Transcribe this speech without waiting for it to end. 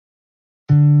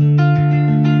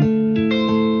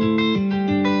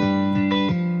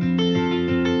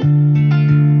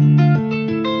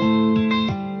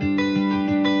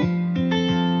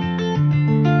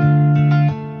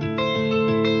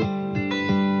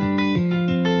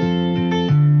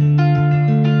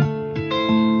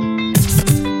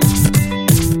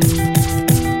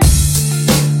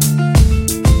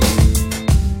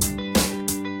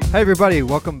Hey everybody,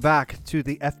 welcome back to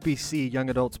the FBC Young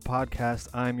Adults Podcast.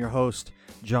 I'm your host,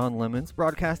 John Lemons,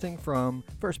 broadcasting from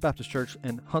First Baptist Church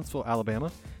in Huntsville,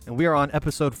 Alabama. And we are on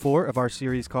episode 4 of our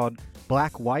series called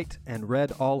Black, White, and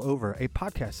Red All Over, a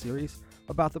podcast series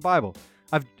about the Bible.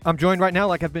 I'm joined right now,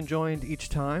 like I've been joined each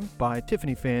time, by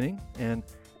Tiffany Fanning and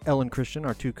Ellen Christian,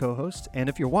 our two co-hosts. And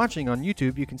if you're watching on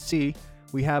YouTube, you can see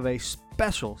we have a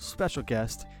special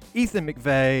guest, Ethan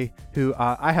McVeigh, who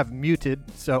I have muted.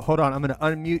 So hold on, I'm going to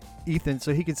unmute Ethan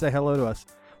so he can say hello to us.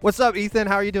 What's up, Ethan?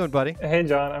 How are you doing, buddy? Hey,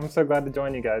 John. I'm so glad to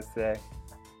join you guys today.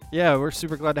 Yeah, we're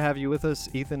super glad to have you with us.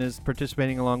 Ethan is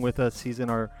participating along with us. He's in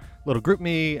our little group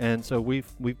me, and so we've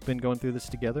been going through this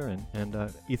together.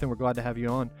 And Ethan, we're glad to have you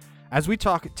on as we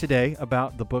talk today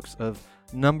about the books of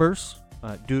Numbers,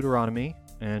 Deuteronomy,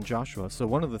 and Joshua. So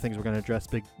one of the things we're going to address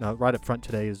right up front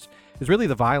today is really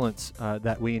the violence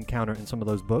that we encounter in some of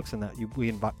those books and that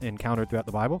we encounter throughout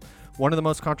the Bible. One of the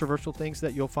most controversial things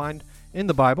that you'll find in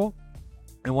the Bible,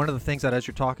 and one of the things that as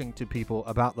you're talking to people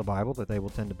about the Bible that they will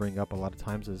tend to bring up a lot of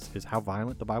times is how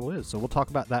violent the Bible is. So we'll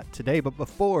talk about that today. But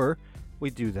before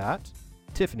we do that,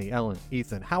 Tiffany, Ellen,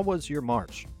 Ethan, how was your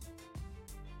March?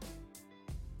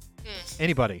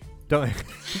 Anybody? Don't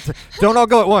all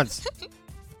go at once.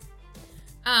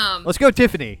 Let's go,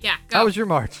 Tiffany. Yeah, go. How was your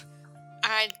March?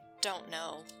 I don't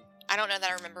know. I don't know that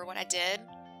I remember what I did.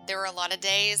 There were a lot of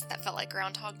days that felt like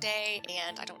Groundhog Day,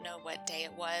 and I don't know what day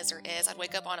it was or is. I'd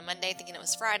wake up on a Monday thinking it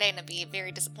was Friday, and I'd be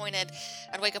very disappointed.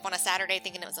 I'd wake up on a Saturday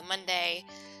thinking it was a Monday.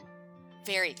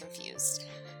 Very confused.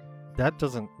 That's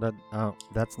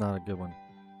not a good one.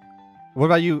 What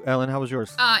about you, Ellen? How was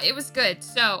yours? It was good.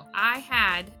 So I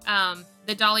had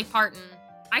the Dolly Parton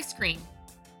ice cream,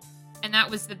 and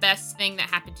that was the best thing that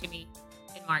happened to me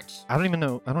in March. I don't even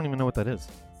know what that is.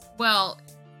 Well,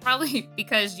 probably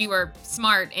because you are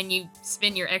smart and you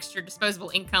spend your extra disposable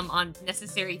income on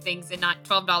necessary things and not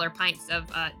 $12 pints of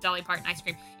Dolly Parton ice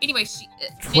cream. Anyway,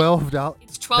 $12?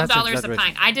 It's $12 a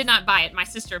pint. I did not buy it. My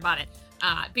sister bought it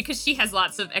because she has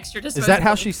lots of extra disposable. Is that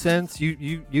how she sends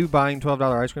you buying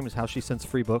 $12 ice cream? Is how she sends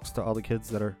free books to all the kids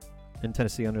that are in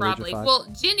Tennessee under the age of 5? Well,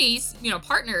 Jenny's,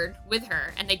 partnered with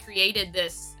her, and they created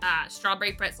this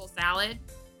strawberry pretzel salad,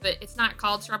 but it's not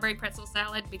called strawberry pretzel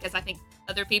salad because I think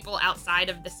other people outside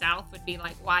of the South would be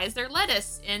like, why is there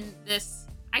lettuce in this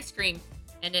ice cream?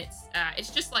 And it's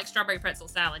just like strawberry pretzel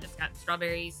salad. It's got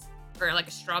strawberries, or like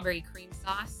a strawberry cream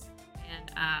sauce,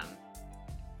 and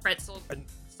pretzel,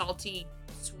 salty,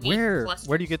 sweet clusters.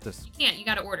 Where do you get this? You can't. You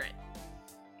got to order it.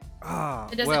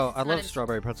 Well, I love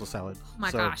strawberry pretzel salad. Oh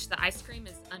my gosh, the ice cream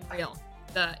is unreal.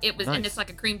 Nice. And it's like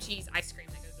a cream cheese ice cream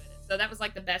that goes with it. So that was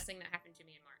like the best thing that happened to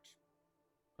me in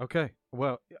March. Okay,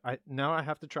 well, now I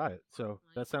have to try it. So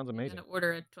that sounds amazing. I'm gonna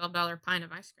order a $12 pint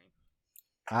of ice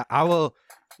cream. I will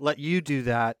let you do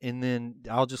that, and then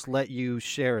I'll just let you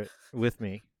share it with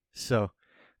me. So,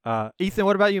 Ethan,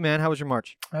 what about you, man? How was your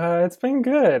March? It's been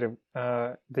good.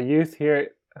 The youth here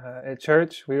at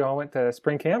church, we all went to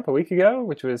spring camp a week ago,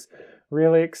 which was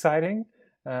really exciting.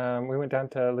 We went down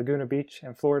to Laguna Beach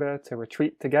in Florida to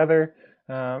retreat together.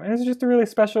 And it was just a really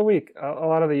special week. A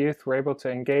lot of the youth were able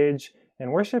to engage in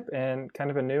worship in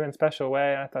kind of a new and special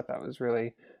way. I thought that was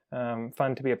really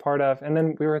fun to be a part of. And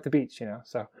then we were at the beach,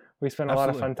 so we spent a lot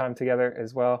of fun time together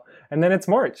as well. And then it's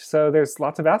March, so there's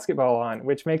lots of basketball on,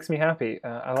 which makes me happy.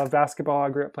 I love basketball. I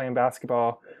grew up playing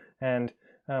basketball, and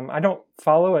I don't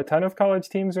follow a ton of college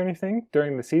teams or anything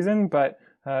during the season, but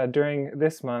during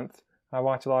this month, I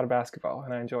watch a lot of basketball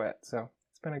and I enjoy it. So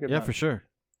it's been a good month. Yeah, for sure.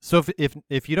 So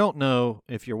if you don't know,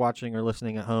 if you're watching or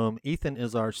listening at home, Ethan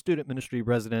is our student ministry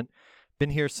resident. Been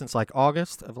here since like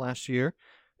August of last year.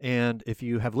 And if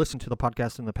you have listened to the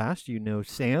podcast in the past, you know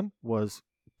Sam was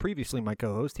previously my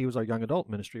co-host. He was our young adult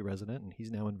ministry resident, and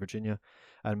he's now in Virginia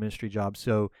at a ministry job.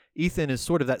 So Ethan is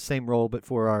sort of that same role, but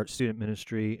for our student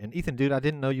ministry. And Ethan, dude, I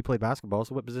didn't know you played basketball.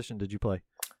 So what position did you play?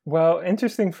 Well,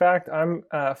 interesting fact, I'm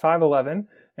 5'11",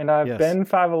 and I've been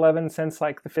 5'11" since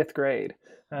like the 5th grade.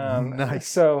 Nice.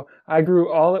 So I grew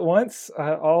all at once,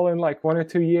 all in like 1 or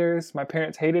 2 years. My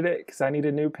parents hated it because I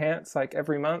needed new pants like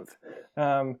every month.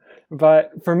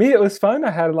 But for me, it was fun.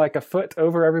 I had like a foot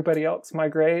over everybody else my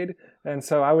grade. And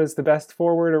so I was the best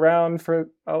forward around for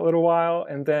a little while.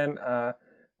 And then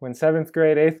when 7th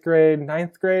grade, 8th grade,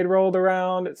 9th grade rolled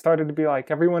around, it started to be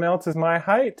like everyone else is my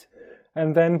height.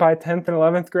 And then by 10th and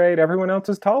 11th grade, everyone else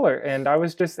was taller. And I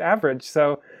was just average.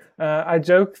 So I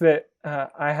joke that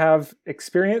I have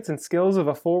experience and skills of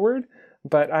a forward,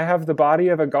 but I have the body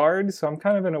of a guard, so I'm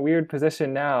kind of in a weird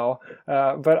position now.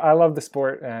 But I love the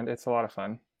sport, and it's a lot of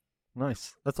fun.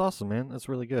 Nice. That's awesome, man. That's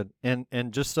really good. And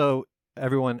just so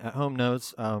everyone at home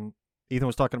knows, Ethan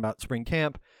was talking about spring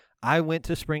camp. I went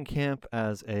to spring camp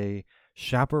as a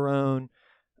chaperone.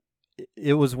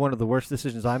 It was one of the worst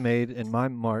decisions I made in my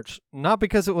March, not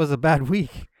because it was a bad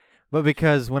week, but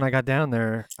because when I got down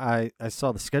there, I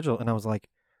saw the schedule and I was like,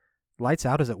 lights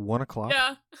out is at 1 o'clock.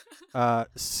 Yeah.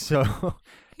 So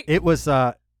it was,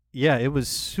 it was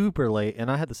super late,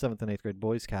 and I had the 7th and 8th grade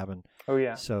boys cabin. Oh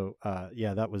yeah. So,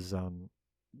 that was,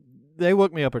 they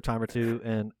woke me up a time or two,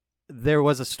 and there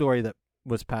was a story that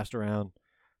was passed around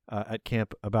at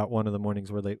camp about one of the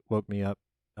mornings where they woke me up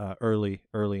early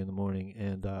in the morning,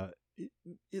 and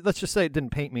let's just say it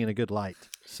didn't paint me in a good light.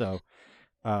 So,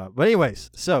 but anyways,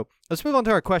 so let's move on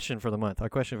to our question for the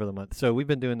month. So we've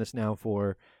been doing this now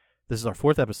this is our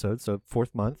 4th episode, so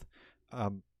 4th month.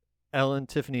 Ellen,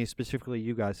 Tiffany, specifically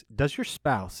you guys, does your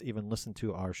spouse even listen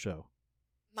to our show?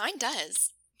 Mine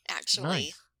does, actually.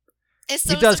 Nice. It's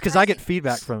so He does, because I get surprising.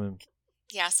 feedback from him.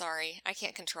 Yeah, sorry. I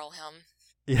can't control him.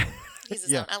 Yeah. He's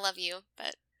his Yeah. own. I love you,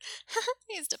 but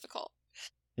he's difficult.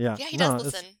 Yeah. Yeah, he No, does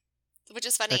it's- listen, which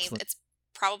is funny. excellent. It's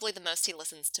probably the most he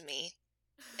listens to me,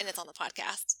 and it's on the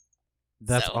podcast.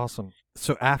 That's So- awesome.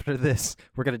 So after this,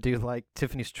 we're gonna do like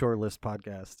Tiffany's chore list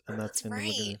podcast, and That's and then we're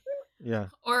right. gonna, yeah,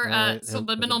 Or Right,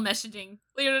 subliminal messaging.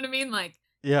 You know what I mean? Like,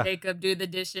 yeah, Jacob, do the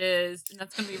dishes, and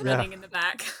that's gonna be Yeah. running in the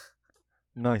back.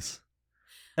 nice.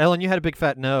 Ellen, you had a big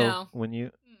fat no, No. when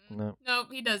you Mm-mm. no. No,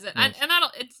 he doesn't. Nice. And I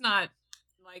don't. It's not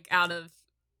like out of.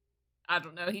 I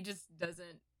don't know. He just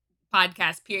doesn't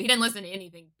podcast. Period. He doesn't listen to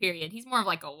anything. Period. He's more of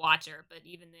like a watcher. But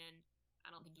even then,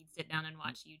 I don't think he'd sit down and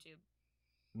watch YouTube.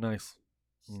 Nice.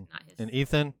 It's just not his. And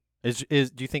Ethan, is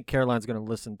do you think Caroline's gonna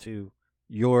listen to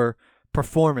your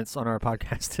performance on our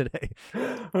podcast today?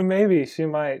 Well, maybe she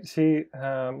might. She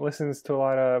listens to a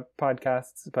lot of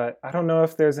podcasts, but I don't know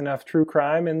if there's enough true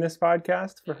crime in this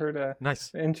podcast for her to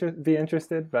Nice. be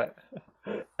interested. But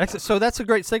Excellent. So that's a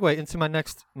great segue into my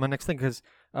next thing, because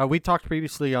we talked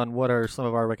previously on what are some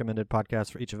of our recommended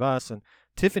podcasts for each of us, and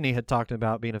Tiffany had talked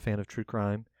about being a fan of true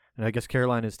crime, and I guess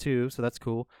Caroline is too, so that's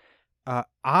cool.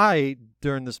 I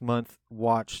during this month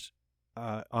watched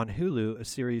on Hulu a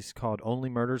series called Only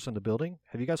Murders in the Building.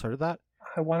 Have you guys heard of that?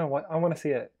 I want to see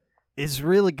it. It's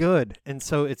really good, and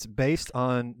so it's based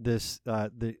on this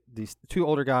these two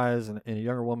older guys and a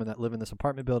younger woman that live in this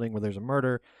apartment building where there's a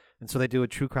murder, and so they do a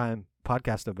true crime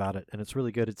podcast about it, and it's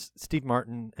really good. It's Steve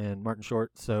Martin and Martin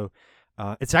Short, so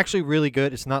it's actually really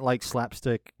good. It's not like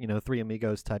slapstick, Three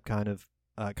Amigos type kind of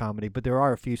comedy, but there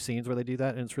are a few scenes where they do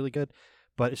that, and it's really good.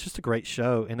 But it's just a great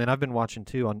show. And then I've been watching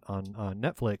too on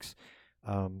Netflix.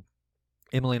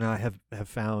 Emily and I have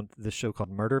found this show called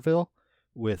Murderville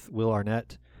with Will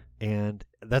Arnett, and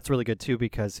that's really good too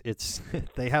because it's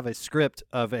they have a script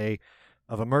of a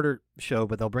murder show,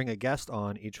 but they'll bring a guest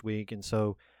on each week. And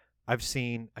so I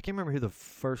can't remember who the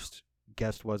first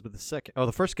guest was, but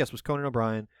the first guest was Conan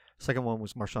O'Brien. The second one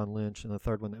was Marshawn Lynch, and the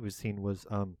third one that we've seen was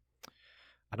I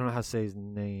don't know how to say his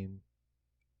name.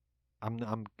 I'm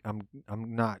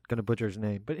not gonna butcher his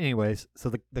name, but anyways,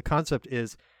 so the concept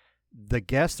is the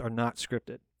guests are not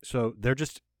scripted, so they're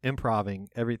just improvising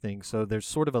everything. So there's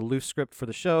sort of a loose script for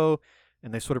the show,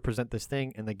 and they sort of present this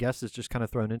thing, and the guest is just kind of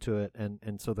thrown into it,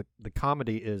 and so the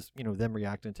comedy is them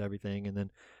reacting to everything, and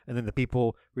then the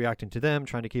people reacting to them,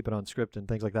 trying to keep it on script and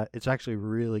things like that. It's actually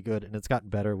really good, and it's gotten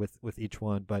better with each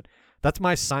one. But that's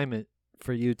my assignment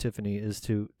for you, Tiffany, is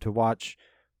to watch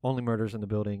Only Murders in the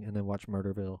Building and then watch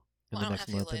Murderville. Well, I don't have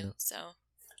Hulu, so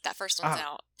that first one's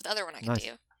out. But the other one I can Nice.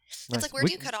 do. It's Nice. like, where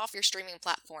do you cut off your streaming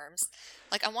platforms?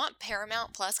 Like, I want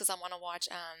Paramount Plus because I want to watch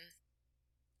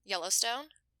Yellowstone,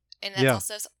 and that's Yeah.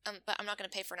 also. But I'm not going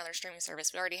to pay for another streaming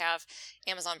service. We already have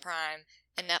Amazon Prime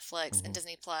and Netflix and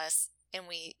Disney Plus, and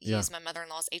we Yeah. use my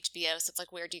mother-in-law's HBO. So it's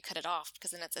like, where do you cut it off?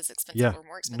 Because then it's as expensive Yeah. or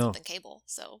more expensive No. than cable.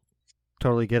 So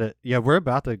Totally get it. Yeah, we're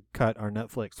about to cut our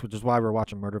Netflix, which is why we're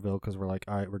watching Murderville, because we're like,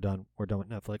 all right, we're done. We're done with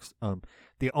Netflix.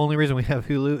 The only reason we have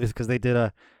Hulu is because they did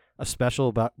a special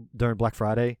about during Black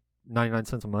Friday, 99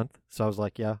 cents a month. So I was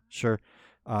like, yeah, sure.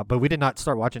 But we did not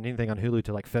start watching anything on Hulu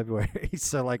till like February.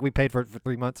 So like we paid for it for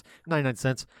 3 months, 99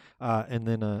 cents. And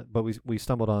then, but we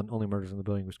stumbled on Only Murders in the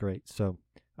Building. It was great. So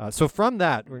from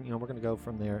that, we're going to go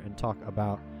from there and talk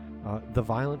about the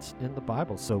violence in the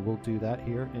Bible. So we'll do that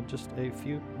here in just a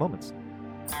few moments.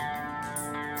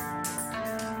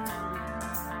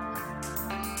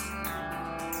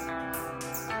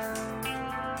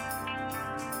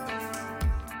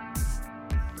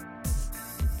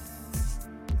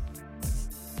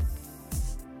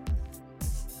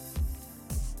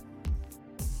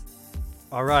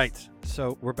 All right,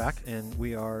 so we're back, and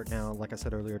we are now, like I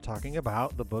said earlier, talking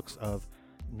about the books of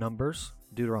Numbers,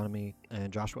 Deuteronomy,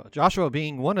 and Joshua. Joshua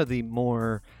being one of the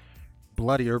more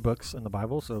bloodier books in the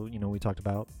Bible. So, we talked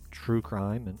about true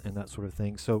crime and that sort of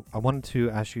thing. So I wanted to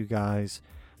ask you guys,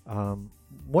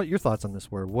 what your thoughts on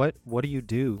this were. What do you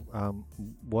do?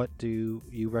 What do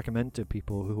you recommend to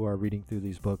people who are reading through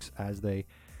these books as they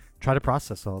try to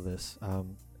process all this?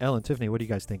 Ellen, Tiffany, what do you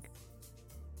guys think?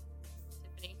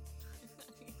 Tiffany.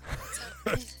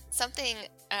 So, something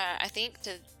I think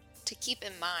to keep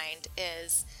in mind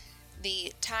is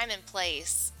the time and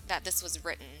place that this was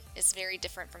written is very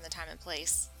different from the time and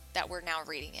place that we're now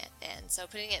reading it in. So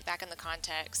putting it back in the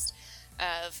context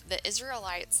of the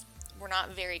Israelites were not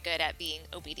very good at being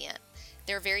obedient.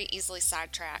 They're very easily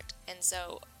sidetracked. And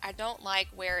so I don't like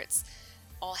where it's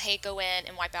all, hey, go in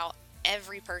and wipe out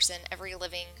every person, every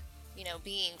living,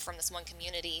 being from this one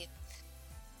community,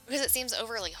 because it seems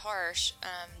overly harsh.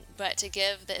 But to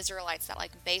give the Israelites that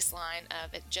baseline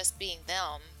of it just being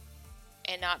them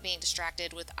and not being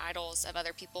distracted with idols of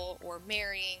other people or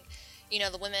marrying,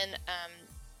 the women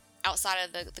outside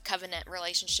of the covenant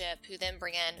relationship who then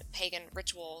bring in pagan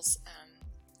rituals,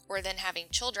 or then having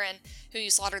children who you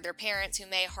slaughter their parents who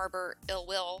may harbor ill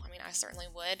will. I mean, I certainly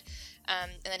would.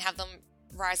 And then have them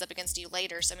rise up against you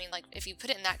later. So, if you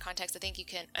put it in that context, I think you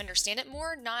can understand it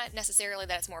more. Not necessarily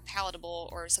that it's more palatable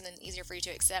or something easier for you to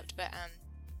accept, but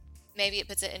maybe it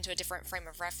puts it into a different frame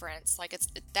of reference. It's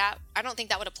that I don't think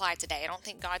that would apply today. I don't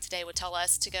think God today would tell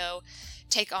us to go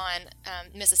take on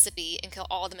Mississippi and kill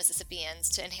all the Mississippians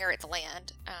to inherit the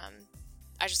land.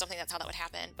 I just don't think that's how that would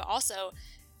happen. But also,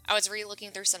 I was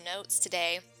re-looking through some notes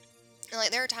today,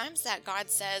 and there are times that God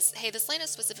says, hey, this land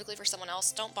is specifically for someone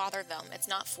else. Don't bother them. It's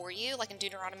not for you. Like in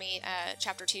Deuteronomy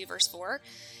chapter 2, verse 4,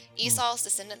 Esau's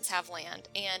descendants have land,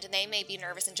 and they may be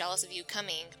nervous and jealous of you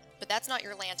coming, but that's not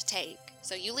your land to take.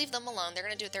 So you leave them alone. They're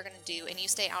going to do what they're going to do, and you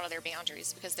stay out of their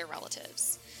boundaries because they're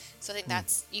relatives. So I think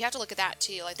you have to look at that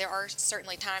too. There are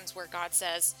certainly times where God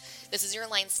says, this is your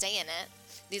lane, stay in it.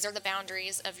 These are the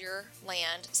boundaries of your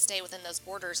land. Stay within those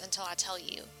borders until I tell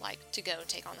you, to go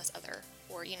take on this other.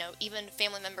 Or, even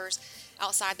family members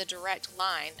outside the direct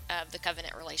line of the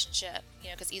covenant relationship.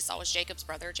 Because Esau was Jacob's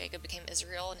brother. Jacob became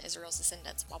Israel and Israel's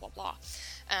descendants, blah, blah, blah.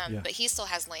 But he still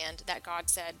has land that God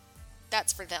said,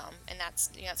 that's for them. And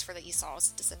that's for the Esau's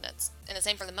descendants. And the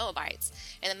same for the Moabites.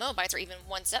 And the Moabites are even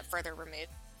one step further removed,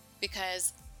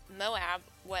 because Moab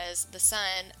was the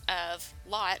son of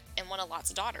Lot and one of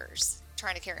Lot's daughters,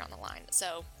 trying to carry on the line.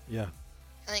 So Yeah.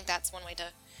 I think that's one way to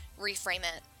reframe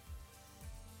it.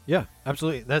 Yeah,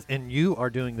 absolutely. And you are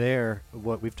doing there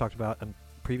what we've talked about in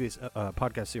previous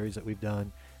podcast series that we've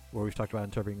done, where we've talked about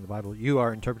interpreting the Bible. You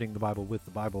are interpreting the Bible with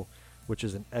the Bible, which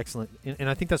is an excellent, and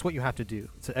I think that's what you have to do.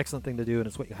 It's an excellent thing to do, and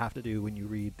it's what you have to do when you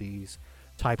read these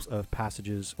types of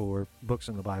passages or books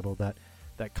in the Bible that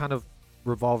kind of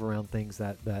revolve around things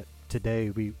that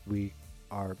today we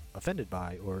are offended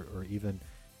by or even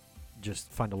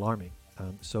just find alarming.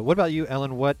 So what about you,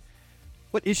 Ellen? What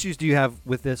issues do you have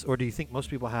with this, or do you think most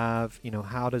people have?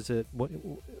 How does it?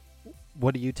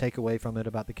 What do you take away from it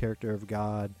about the character of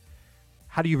God?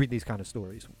 How do you read these kind of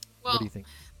stories? Well, What do you think?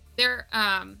 they're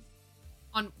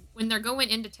when they're going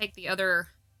in to take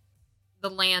the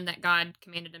land that God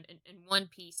commanded them in one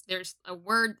piece. There's a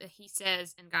word that he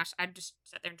says, and gosh, I just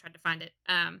sat there and tried to find it.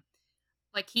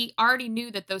 He already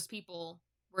knew that those people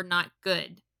were not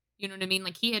good. You know what I mean?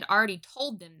 He had already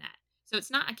told them that. So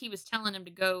it's not like he was telling them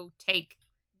to go take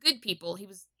good people.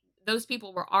 Those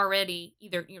people were already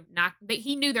either not.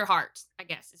 He knew their hearts, I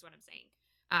guess is what I'm saying.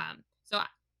 So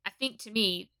I think, to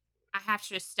me, I have to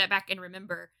just step back and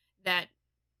remember that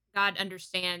God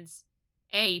understands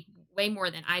way more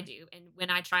than I do, and when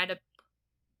I try to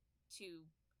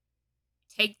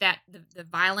take the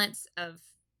violence of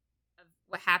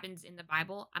what happens in the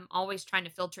Bible, I'm always trying to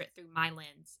filter it through my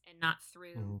lens and not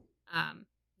through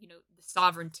the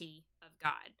sovereignty of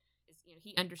God.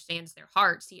 He understands their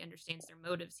hearts, he understands their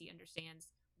motives, he understands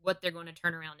what they're going to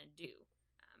turn around and do.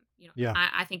 Yeah.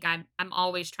 I think I'm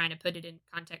always trying to put it in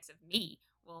context of me.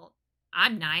 Well,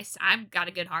 I'm nice, I've got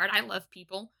a good heart, I love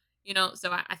people,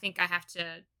 so I think I have to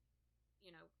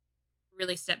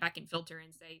really step back and filter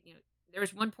and say, there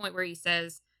was one point where he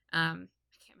says, I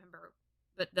can't remember,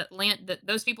 but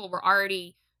those people were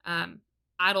already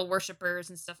idol worshipers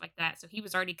and stuff like that. So he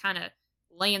was already kind of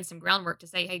laying some groundwork to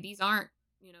say, hey, these aren't,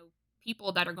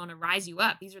 people that are going to rise you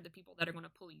up. These are the people that are going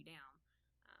to pull you down.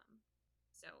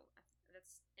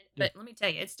 But let me tell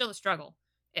you, it's still a struggle.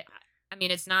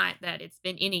 It's not that it's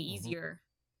been any easier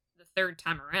the third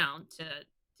time around to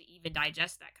even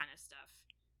digest that kind of stuff.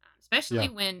 Especially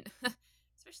when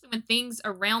things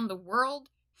around the world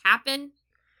happen.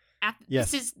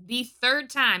 Yes. This is the third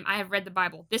time I have read the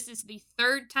Bible. This is the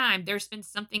third time there's been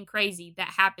something crazy that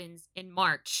happens in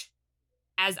March.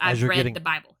 as I've you're read getting- the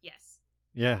Bible. Yes.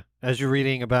 Yeah, as you're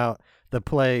reading about the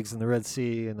plagues and the Red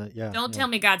Sea and the Don't tell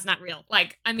me God's not real.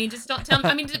 Like, I mean, just don't tell me.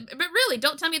 I mean, but really,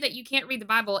 don't tell me that you can't read the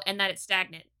Bible and that it's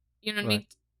stagnant. You know what I mean?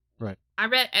 Right. I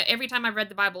read every time I've read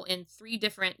the Bible in 3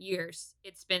 different years.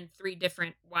 It's been 3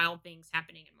 different wild things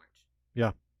happening in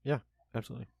March.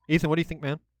 Absolutely. Ethan, what do you think,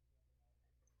 man?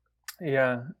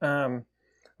 Yeah.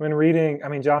 When reading, I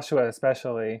mean, Joshua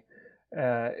especially,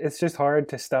 it's just hard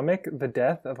to stomach the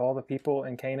death of all the people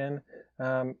in Canaan.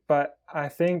 But I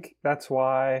think that's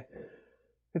why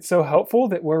it's so helpful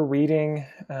that we're reading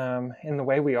in the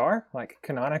way we are, like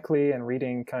canonically, and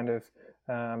reading kind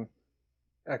of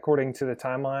according to the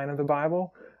timeline of the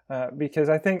Bible. Because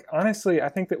I think, honestly, I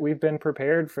think that we've been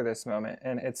prepared for this moment,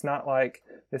 and it's not like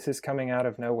this is coming out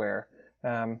of nowhere.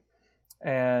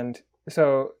 And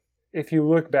so if you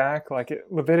look back, like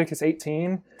Leviticus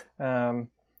 18,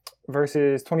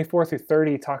 verses 24 through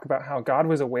 30 talk about how God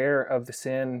was aware of the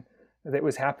sin that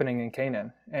was happening in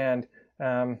Canaan. And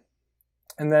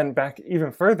then back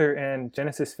even further in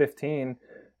Genesis 15,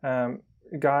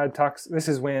 God talks, this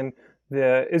is when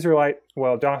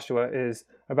Joshua is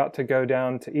about to go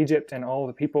down to Egypt, and all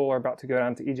the people are about to go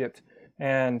down to Egypt.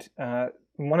 And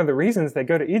one of the reasons they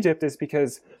go to Egypt is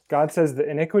because God says the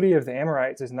iniquity of the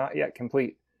Amorites is not yet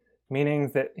complete, meaning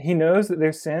that he knows that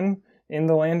there's sin in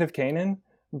the land of Canaan,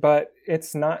 but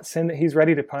it's not sin that he's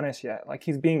ready to punish yet. Like,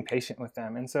 he's being patient with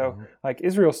them. And so, like,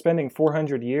 Israel spending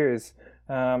 400 years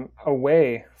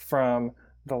away from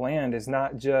the land is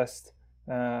not just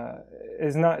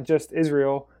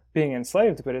Israel being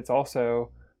enslaved, but it's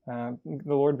also the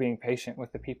Lord being patient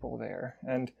with the people there.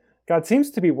 And God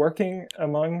seems to be working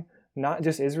among not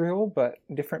just Israel, but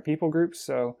different people groups.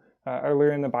 So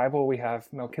earlier in the Bible, we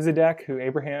have Melchizedek, who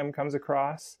Abraham comes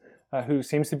across, who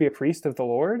seems to be a priest of the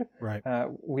Lord. Right.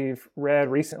 We've read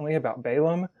recently about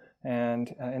Balaam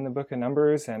and in the book of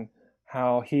Numbers, and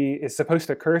how he is supposed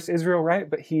to curse Israel, right?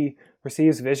 But he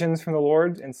receives visions from the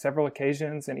Lord in several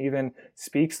occasions, and even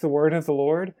speaks the word of the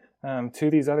Lord to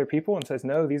these other people, and says,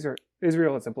 no,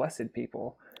 Israel is a blessed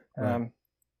people. Right.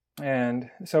 And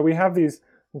so we have these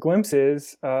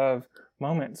glimpses of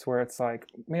moments where it's like,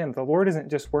 man, the Lord isn't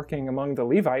just working among the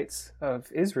Levites of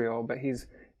Israel, but he's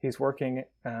working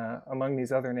among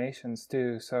these other nations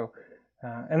too. So,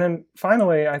 and then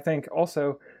finally, I think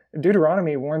also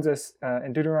Deuteronomy warns us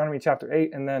in Deuteronomy chapter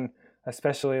 8, and then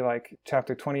especially like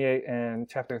chapter 28 and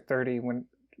chapter 30, when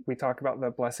we talk about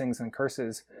the blessings and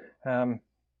curses. The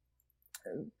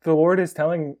Lord is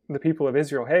telling the people of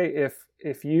Israel, hey,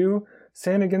 if you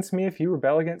sin against me, if you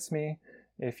rebel against me,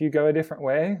 if you go a different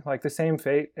way, like, the same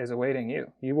fate is awaiting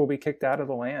you. You will be kicked out of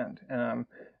the land,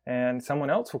 and someone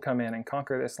else will come in and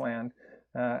conquer this land.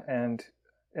 And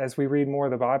as we read more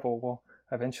of the Bible, we'll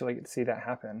eventually get to see that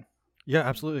happen. Yeah,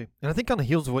 absolutely. And I think on the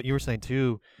heels of what you were saying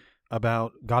too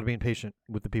about God being patient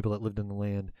with the people that lived in the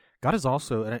land, God is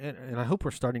also, and I hope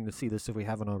we're starting to see this if we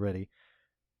haven't already,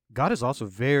 God is also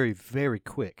very, very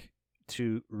quick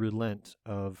to relent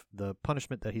of the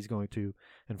punishment that he's going to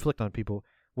inflict on people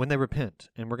when they repent.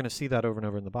 And we're going to see that over and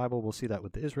over in the Bible. We'll see that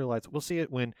with the Israelites. We'll see it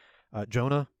when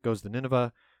Jonah goes to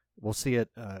Nineveh. We'll see it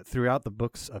throughout the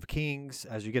books of Kings.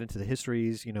 As you get into the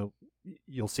histories,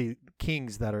 you'll see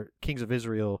kings that are kings of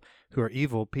Israel who are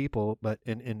evil people, but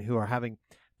and who are having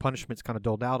punishments kind of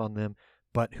doled out on them,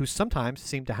 but who sometimes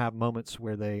seem to have moments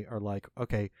where they are like,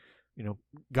 okay,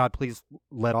 God, please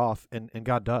let off, and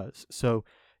God does. So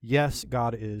yes,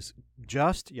 God is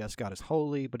just. Yes, God is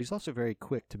holy, but he's also very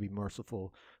quick to be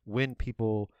merciful when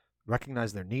people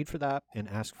recognize their need for that and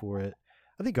ask for it.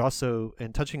 I think also,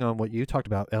 and touching on what you talked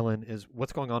about, Ellen, is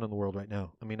what's going on in the world right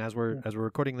now. I mean, as we're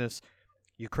recording this,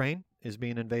 Ukraine is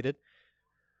being invaded.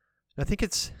 I think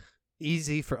it's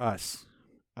easy for us.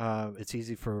 It's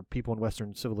easy for people in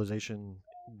Western civilization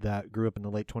that grew up in the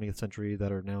late 20th century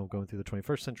that are now going through the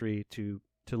 21st century to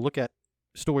look at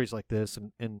stories like this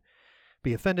and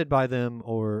be offended by them,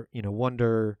 or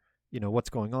wonder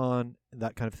what's going on,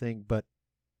 that kind of thing. But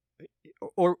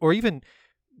or even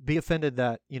be offended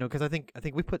that because I think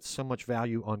we put so much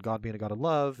value on God being a God of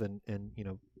love, and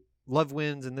love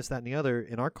wins, and this, that, and the other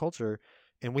in our culture,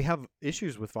 and we have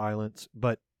issues with violence.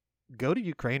 But go to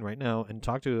Ukraine right now and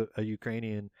talk to a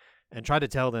Ukrainian and try to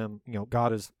tell them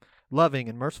God is loving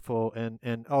and merciful,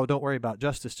 and oh, don't worry about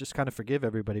justice, just kind of forgive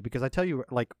everybody. Because I tell you,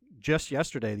 like, just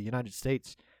yesterday the United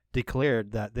States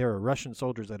declared that there are Russian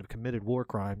soldiers that have committed war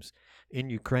crimes in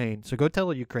Ukraine. So go tell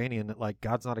a Ukrainian that, like,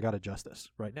 God's not a God of justice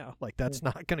right now. Like, that's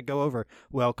not going to go over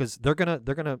well, because they're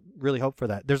gonna really hope for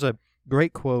that. There's a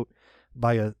great quote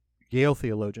by a Yale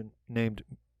theologian named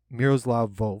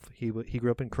Miroslav Volf. He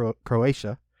grew up in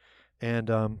Croatia,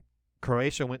 and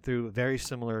Croatia went through a very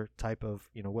similar type of,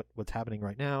 what's happening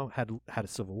right now, had a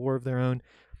civil war of their own.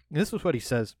 And this was what he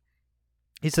says.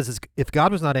 He says, if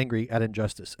God was not angry at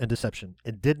injustice and deception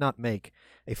and did not make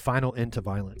a final end to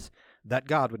violence, that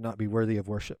God would not be worthy of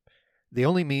worship. The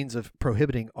only means of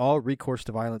prohibiting all recourse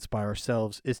to violence by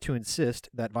ourselves is to insist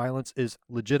that violence is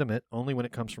legitimate only when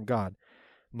it comes from God.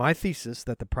 My thesis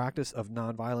that the practice of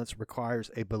nonviolence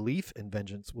requires a belief in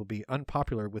vengeance will be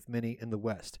unpopular with many in the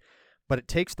West, but it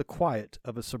takes the quiet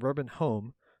of a suburban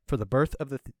home for the birth of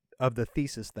the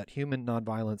thesis that human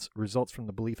nonviolence results from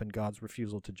the belief in God's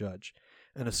refusal to judge.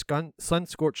 In a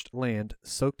sun-scorched land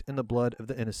soaked in the blood of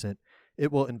the innocent,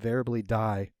 it will invariably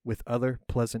die with other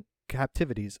pleasant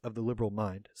captivities of the liberal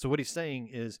mind. So what he's saying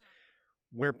is,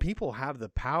 where people have the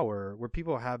power, where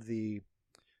people have the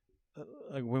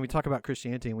when we talk about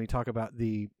Christianity and we talk about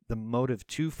the motive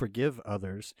to forgive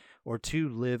others or to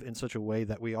live in such a way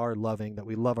that we are loving, that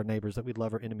we love our neighbors, that we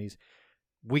love our enemies,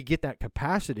 we get that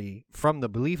capacity from the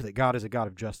belief that God is a God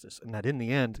of justice and that in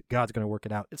the end, God's going to work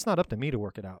it out. It's not up to me to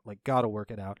work it out. Like, God will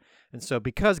work it out. And so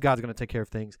because God's going to take care of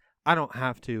things, I don't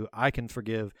have to. I can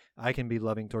forgive. I can be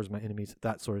loving towards my enemies,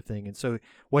 that sort of thing. And so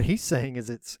what he's saying is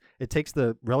it takes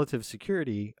the relative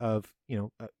security of,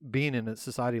 being in a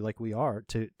society like we are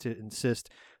to insist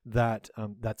that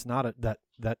that's not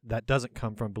that doesn't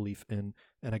come from belief in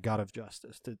a God of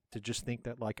justice, to just think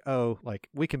that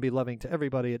we can be loving to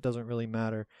everybody. It doesn't really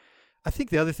matter. I think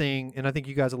the other thing, and I think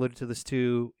you guys alluded to this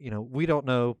too, we don't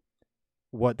know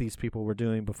what these people were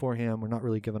doing beforehand. We're not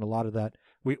really given a lot of that.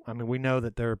 We know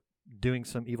that they're doing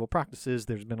some evil practices.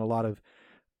 There's been a lot of,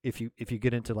 if you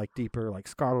get into deeper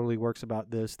scholarly works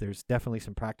about this, there's definitely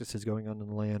some practices going on in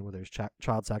the land where there's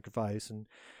child sacrifice and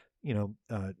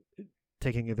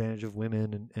taking advantage of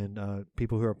women and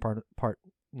people who are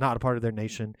not a part of their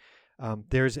nation.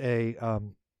 There's a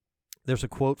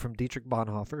quote from Dietrich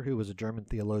Bonhoeffer, who was a German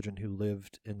theologian who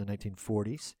lived in the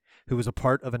 1940s, who was a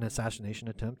part of an assassination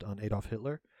attempt on Adolf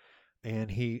Hitler.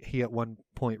 And he at one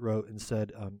point wrote and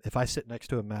said, if I sit next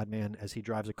to a madman as he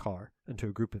drives a car into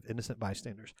a group of innocent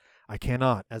bystanders, I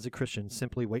cannot, as a Christian,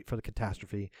 simply wait for the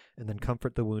catastrophe and then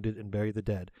comfort the wounded and bury the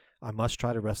dead. I must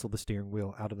try to wrestle the steering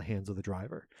wheel out of the hands of the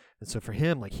driver. And so for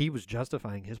him, he was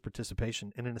justifying his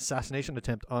participation in an assassination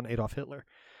attempt on Adolf Hitler.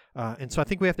 And so I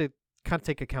think we have to kind of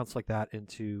take accounts like that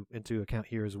into account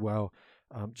here as well.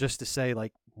 Just to say,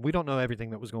 we don't know everything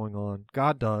that was going on.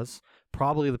 God does.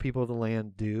 Probably the people of the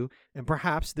land do. And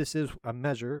perhaps this is a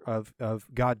measure of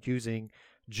God using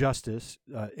justice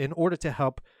in order to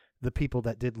help the people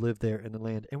that did live there in the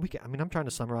land. And I'm trying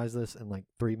to summarize this in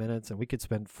 3 minutes, and we could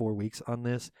spend 4 weeks on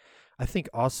this. I think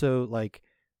also,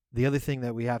 the other thing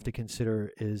that we have to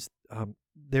consider is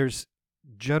there's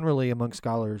generally among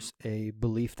scholars a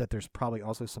belief that there's probably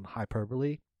also some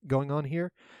hyperbole going on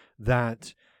here,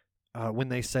 that when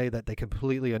they say that they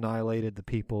completely annihilated the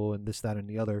people and this, that, and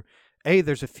the other.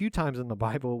 There's a few times in the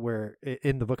Bible where,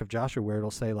 in the book of Joshua, where it'll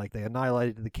say they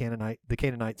annihilated the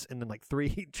Canaanites, and then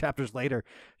 3 chapters later,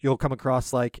 you'll come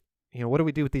across what do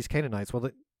we do with these Canaanites?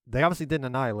 Well, they obviously didn't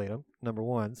annihilate them, number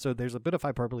one. So there's a bit of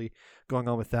hyperbole going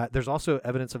on with that. There's also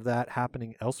evidence of that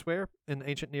happening elsewhere in the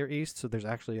ancient Near East. So there's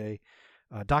actually a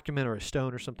document or a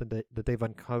stone or something that they've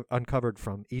uncovered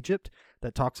from Egypt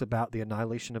that talks about the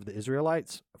annihilation of the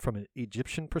Israelites from an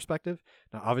Egyptian perspective.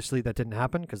 Now, obviously, that didn't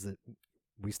happen because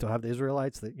we still have the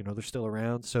Israelites that, they're still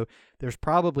around. So there's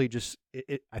probably just,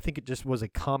 I think it just was a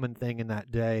common thing in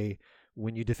that day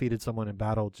when you defeated someone in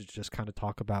battle to just kind of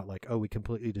talk about we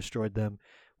completely destroyed them.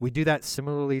 We do that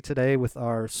similarly today with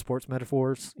our sports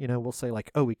metaphors. We'll say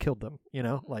we killed them,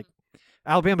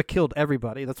 Alabama killed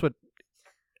everybody. That's what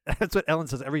Ellen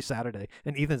says every Saturday,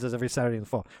 and Ethan says every Saturday in the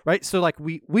fall, right? So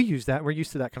we use that. We're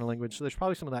used to that kind of language. So there's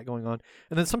probably some of that going on.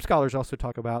 And then some scholars also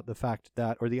talk about the fact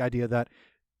that, or the idea that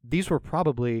these were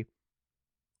probably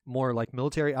more like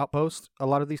military outposts, a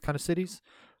lot of these kind of cities.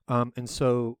 And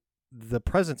so the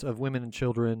presence of women and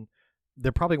children,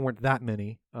 there probably weren't that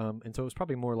many. And so it was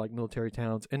probably more like military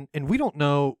towns. And we don't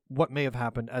know what may have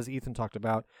happened, as Ethan talked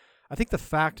about. I think the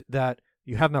fact that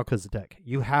you have Melchizedek,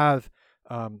 you have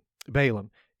Balaam.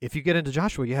 If you get into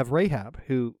Joshua, you have Rahab,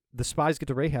 who the spies get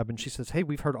to Rahab, and she says, hey,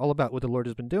 we've heard all about what the Lord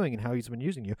has been doing and how he's been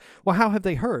using you. Well, how have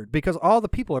they heard? Because all the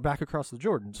people are back across the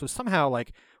Jordan. So somehow,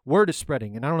 word is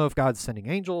spreading. And I don't know if God's sending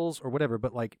angels or whatever,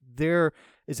 but, there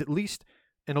is at least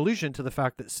an allusion to the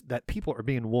fact that people are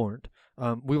being warned.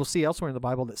 We will see elsewhere in the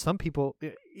Bible that some people,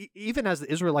 even as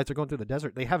the Israelites are going through the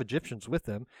desert, they have Egyptians with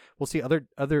them. We'll see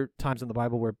other times in the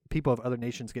Bible where people of other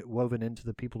nations get woven into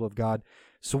the people of God.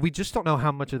 So we just don't know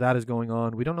how much of that is going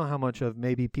on. We don't know how much of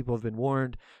maybe people have been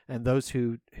warned, and those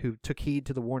who took heed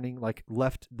to the warning like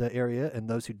left the area, and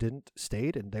those who didn't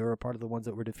stayed, and they were a part of the ones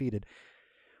that were defeated.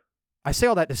 I say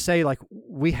all that to say, like,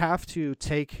 we have to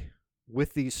take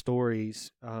with these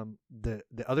stories, the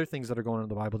other things that are going on in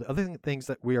the Bible, the other things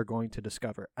that we are going to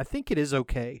discover. I think it is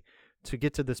okay to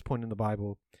get to this point in the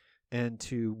Bible and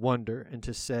to wonder and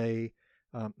to say,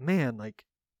 man, like,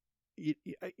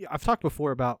 I've talked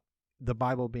before about the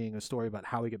Bible being a story about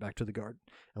how we get back to the garden.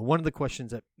 And one of the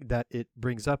questions that it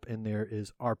brings up in there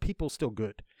is, are people still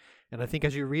good? And I think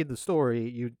as you read the story,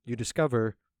 you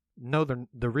discover, no,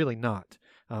 they're really not.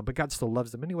 But God still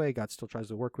loves them anyway. God still tries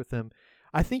to work with them.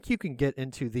 I think you can get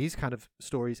into these kind of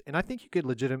stories, and I think you could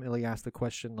legitimately ask the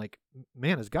question, like,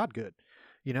 man, is God good?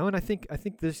 You know, and I think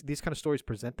these kind of stories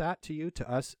present that to you, to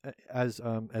us as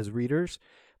readers.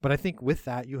 But I think with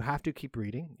that, you have to keep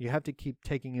reading. You have to keep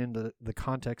taking in the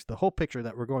context, the whole picture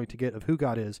that we're going to get of who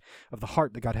God is, of the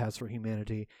heart that God has for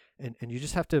humanity, and you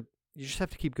just have to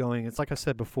keep going. It's like I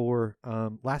said before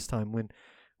last time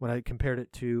when I compared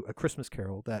it to A Christmas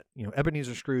Carol, that, you know,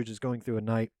 Ebenezer Scrooge is going through a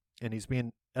night and he's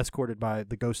being escorted by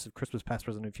the ghosts of Christmas past,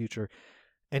 present, and future,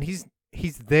 and he's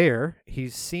there,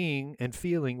 he's seeing and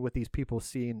feeling what these people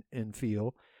see and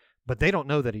feel, but they don't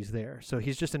know that he's there. So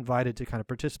he's just invited to kind of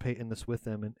participate in this with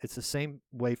them. And it's the same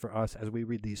way for us as we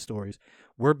read these stories.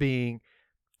 We're being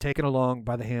taken along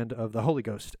by the hand of the Holy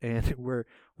Ghost, and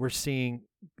we're seeing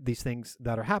these things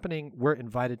that are happening. We're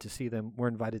invited to see them. We're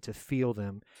invited to feel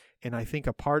them. And I think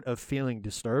a part of feeling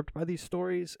disturbed by these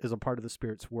stories is a part of the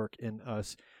Spirit's work in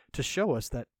us to show us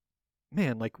that,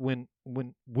 man, like when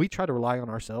we try to rely on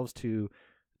ourselves to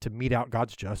mete out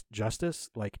God's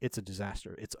justice, like, it's a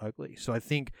disaster. It's ugly. So I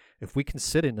think if we can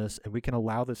sit in this and we can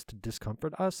allow this to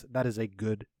discomfort us, that is a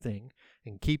good thing.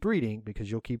 And keep reading,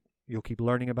 because you'll keep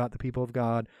learning about the people of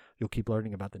God. You'll keep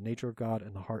learning about the nature of God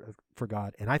and the heart for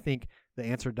God. And I think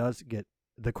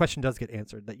the question does get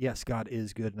answered, that yes, God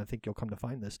is good. And I think you'll come to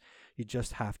find this. You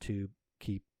just have to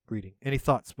keep reading. Any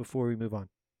thoughts before we move on?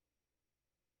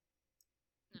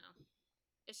 No,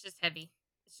 it's just heavy.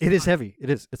 It is heavy.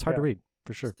 It is. It's hard to read,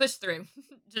 for sure. Just push through.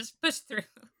 Just push through.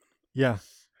 Yeah.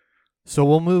 So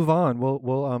we'll move on. We'll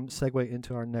segue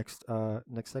into our next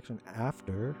section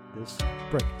after this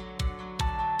break.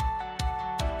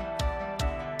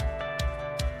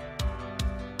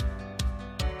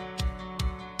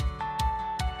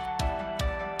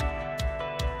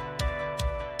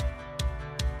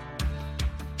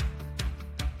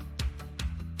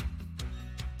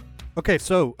 Okay,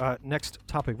 so next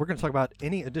topic, we're going to talk about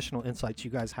any additional insights you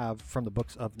guys have from the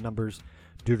books of Numbers,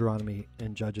 Deuteronomy,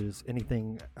 and Judges.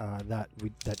 Anything that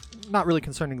not really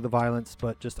concerning the violence,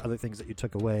 but just other things that you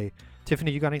took away.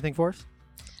 Tiffany, you got anything for us?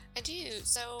 I do.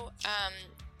 So,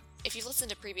 if you've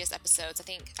listened to previous episodes, I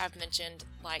think I've mentioned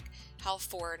like how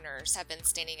foreigners have been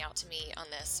standing out to me on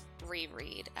this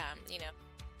reread.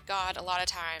 God a lot of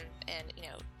time, and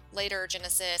later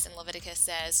Genesis and Leviticus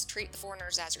says, treat the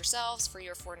foreigners as yourselves, for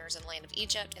you are foreigners in the land of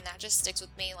Egypt. And that just sticks with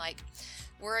me. Like,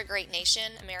 we're a great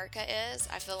nation, America is.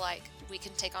 I feel like we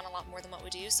can take on a lot more than what we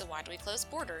do, so why do we close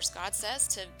borders? God says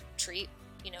to treat,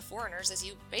 foreigners as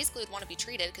you basically would want to be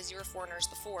treated, because you were foreigners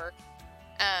before.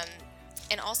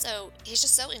 And also, he's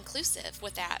just so inclusive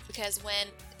with that, because when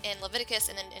in Leviticus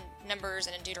and in Numbers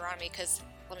and in Deuteronomy, because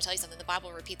let me tell you something, the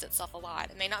Bible repeats itself a lot.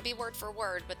 It may not be word for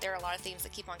word, but there are a lot of themes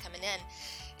that keep on coming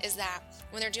in, is that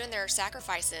when they're doing their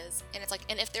sacrifices, and it's like,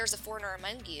 and if there's a foreigner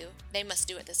among you, they must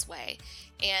do it this way.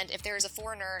 And if there's a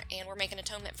foreigner and we're making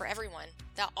atonement for everyone,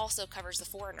 that also covers the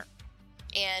foreigner.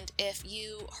 And if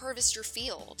you harvest your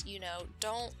field,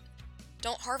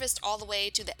 don't harvest all the way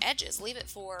to the edges. Leave it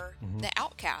for the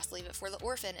outcast. Leave it for the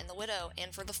orphan and the widow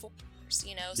and for the foreigners,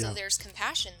 So there's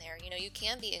compassion there. You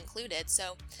can be included.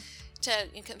 So to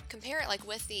compare it like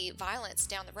with the violence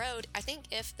down the road, I think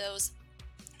if those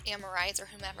Amorites or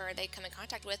whomever they come in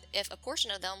contact with, if a portion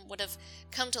of them would have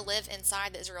come to live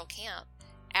inside the Israel camp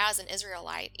as an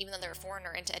Israelite, even though they're a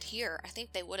foreigner, and to adhere, I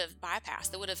think they would have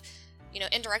bypassed. They would have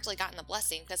indirectly gotten the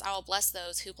blessing, because I will bless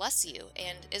those who bless you.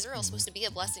 And Israel is supposed to be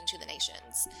a blessing to the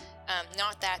nations.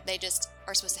 Not that they just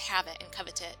are supposed to have it and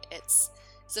covet it. It's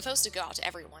supposed to go out to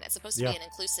everyone. It's supposed to be an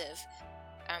inclusive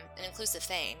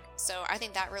thing. So I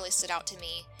think that really stood out to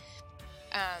me.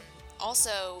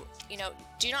 Also,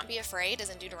 do not be afraid, as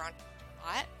in Deuteronomy a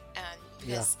lot,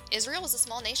 because Israel is a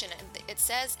small nation. And it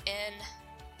says in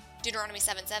Deuteronomy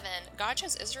 7:7, God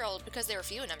chose Israel because they were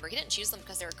few in number. He didn't choose them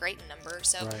because they were great in number.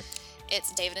 So Right.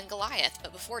 it's David and Goliath,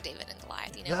 but before David and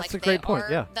Goliath. You know, That's like a great they point,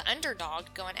 are yeah. the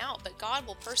underdog going out, but God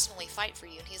will personally fight for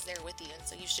you, and He's there with you. And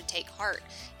so you should take heart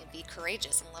and be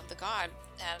courageous and love the God,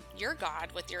 your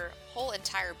God, with your whole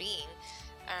entire being.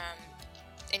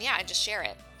 And yeah, and just share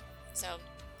it. So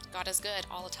God is good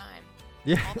all the time.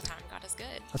 Yeah. All the time, God is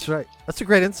good. That's right. That's a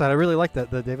great insight. I really like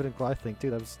that, the David and Goliath thing too.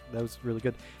 That was really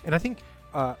good. And I think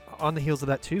on the heels of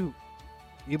that too,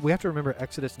 we have to remember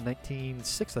Exodus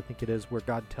 19:6, I think it is, where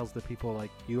God tells the people,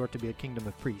 like, you are to be a kingdom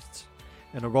of priests,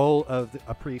 and the role of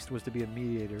a priest was to be a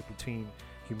mediator between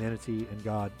humanity and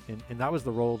God, and that was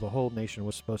the role the whole nation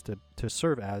was supposed to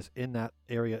serve as in that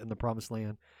area in the Promised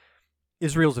Land.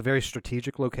 Israel's a very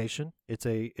strategic location. It's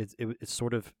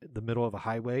sort of the middle of a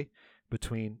highway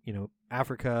between,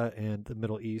 Africa and the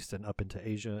Middle East and up into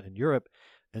Asia and Europe.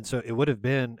 And so it would have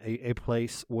been a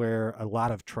place where a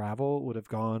lot of travel would have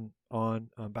gone on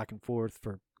back and forth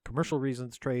for commercial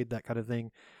reasons, trade, that kind of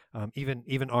thing.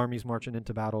 Even armies marching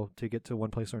into battle to get to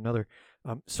one place or another.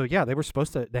 So yeah, they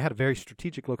had a very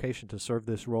strategic location to serve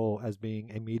this role as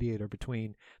being a mediator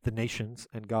between the nations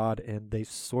and God, and they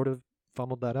sort of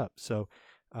fumbled that up. So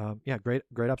yeah, great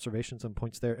observations and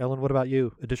points there. Ellen, what about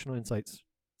you? Additional insights?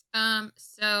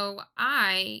 So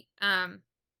I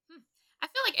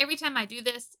feel like every time I do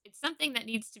this, it's something that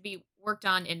needs to be worked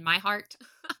on in my heart.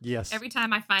 Yes. Every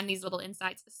time I find these little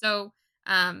insights. So,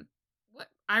 what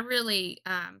I really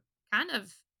kind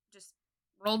of just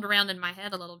rolled around in my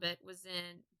head a little bit was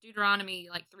in Deuteronomy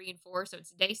like 3 and 4. So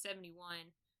it's day 71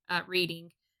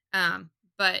 reading.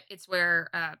 But it's where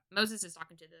Moses is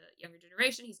talking to the younger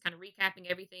generation. He's kind of recapping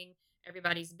everything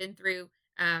everybody's been through.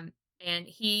 And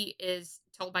he is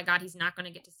told by God he's not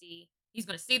going to he's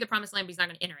going to see the promised land, but he's not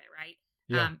going to enter it, right?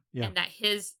 Yeah. And that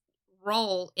his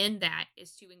role in that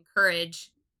is to encourage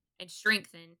and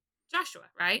strengthen Joshua,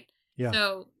 right? Yeah.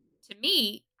 So to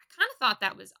me, I kind of thought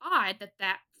that was odd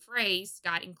that phrase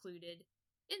got included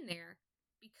in there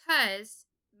because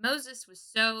Moses was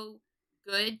so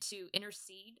good to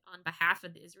intercede on behalf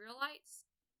of the Israelites.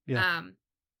 Yeah.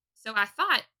 So I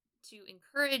thought to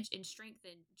encourage and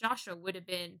strengthen Joshua would have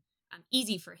been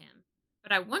easy for him,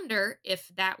 but I wonder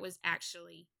if that was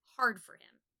actually hard for him.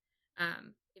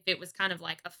 If it was kind of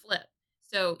like a flip.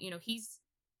 So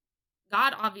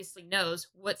God obviously knows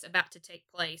what's about to take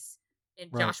place in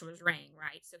Right. Joshua's reign,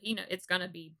 right? So he know it's gonna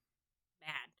be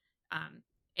bad.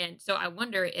 And so I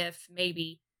wonder if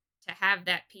maybe to have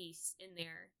that piece in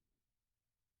there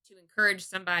to encourage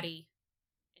somebody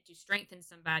and to strengthen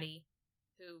somebody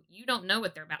who you don't know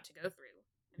what they're about to go through.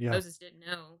 And Yeah. Moses didn't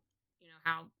know,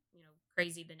 how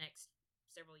crazy the next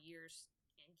several years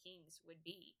and kings would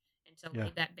be until Yeah.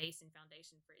 laid that base and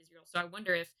foundation for Israel. So I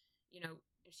wonder if,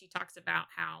 if she talks about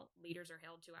how leaders are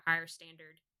held to a higher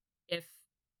standard, if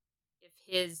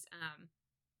his I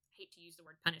hate to use the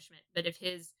word punishment, but if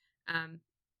his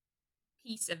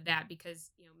piece of that,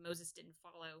 because Moses didn't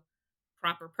follow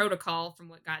proper protocol from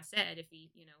what God said, if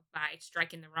he by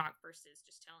striking the rock versus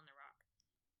just telling the rock,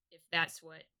 if that's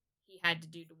what he had to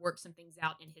do to work some things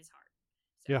out in his heart.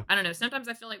 So, Yeah. I don't know. Sometimes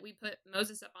I feel like we put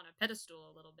Moses up on a pedestal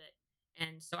a little bit,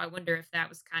 and so I wonder if that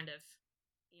was kind of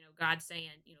God saying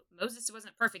Moses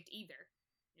wasn't perfect either.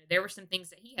 There were some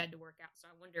things that he had to work out. So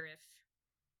I wonder if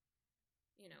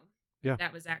Yeah.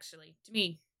 that was actually, to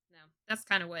me, that's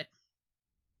kind of what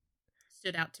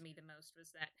stood out to me the most,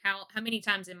 was that how many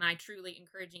times am I truly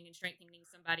encouraging and strengthening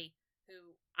somebody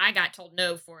who I got told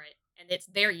no for it, and it's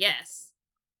their yes.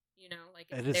 Like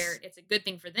it's a good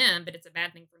thing for them, but it's a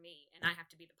bad thing for me, and I have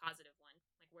to be the positive one.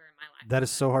 Like, where in my life? That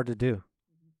is so hard to do.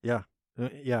 Mm-hmm. Yeah.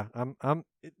 Yeah.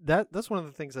 That's one of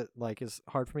the things that is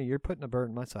hard for me. You're putting a bird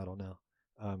in my saddle now.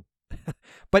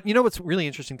 But what's really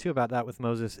interesting too about that with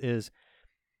Moses is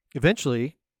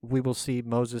eventually we will see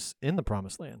Moses in the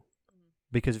Promised Land.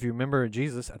 Because if you remember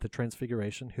Jesus at the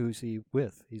Transfiguration, who's he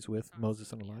with? He's with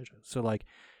Moses and Elijah. So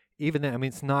even then,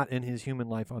 it's not in his human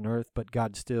life on earth, but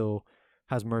God still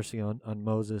has mercy on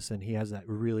Moses, and he has that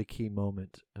really key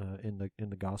moment in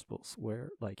the Gospels where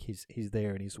he's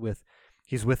there and he's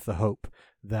with the hope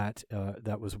that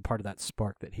was a part of that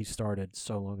spark that he started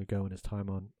so long ago in his time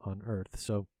on earth.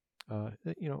 So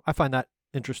I find that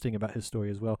interesting about his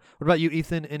story as well. What about you,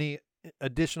 Ethan? Any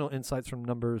additional insights from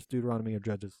Numbers, Deuteronomy, or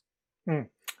Judges?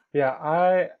 Yeah,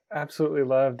 I absolutely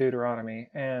love Deuteronomy,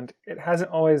 and it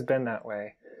hasn't always been that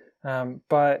way.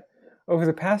 But over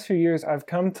the past few years, I've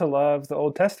come to love the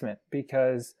Old Testament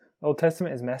because the Old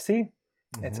Testament is messy,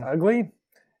 it's ugly,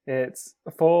 it's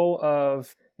full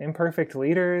of imperfect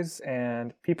leaders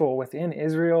and people within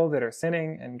Israel that are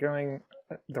sinning and going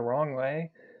the wrong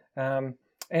way.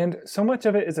 And so much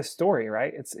of it is a story,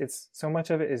 right? It's so much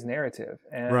of it is narrative.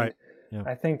 And Right. Yeah.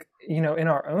 I think, in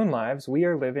our own lives, we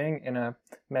are living in a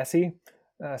messy,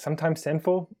 sometimes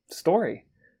sinful story.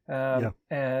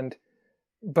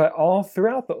 But all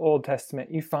throughout the Old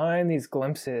Testament, you find these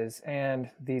glimpses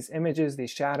and these images, these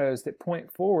shadows that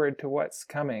point forward to what's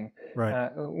coming,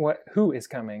 Right. who is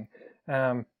coming.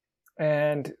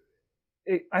 And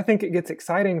I think it gets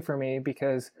exciting for me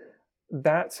because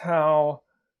that's how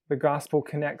the gospel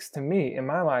connects to me in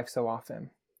my life so often.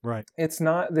 Right. It's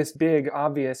not this big,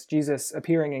 obvious Jesus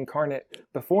appearing incarnate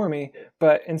before me,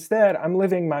 but instead I'm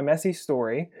living my messy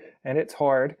story, and it's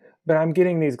hard, but I'm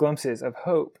getting these glimpses of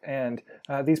hope and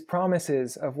these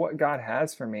promises of what God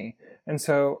has for me. And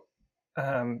so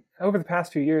over the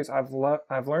past few years, I've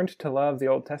learned to love the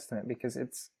Old Testament because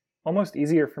it's almost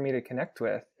easier for me to connect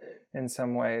with in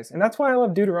some ways. And that's why I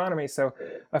love Deuteronomy. So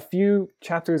a few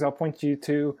chapters I'll point you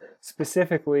to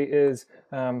specifically is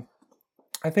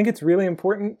I think it's really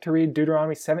important to read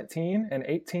Deuteronomy 17 and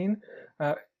 18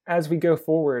 as we go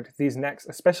forward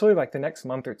especially like the next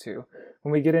month or two.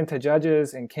 When we get into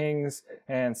Judges and Kings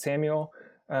and Samuel,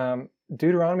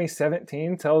 Deuteronomy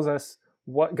 17 tells us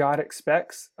what God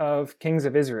expects of kings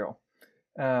of Israel.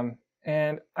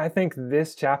 And I think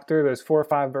this chapter, those 4 or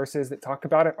 5 verses that talk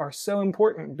about it, are so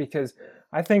important because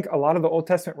I think a lot of the Old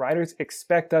Testament writers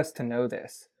expect us to know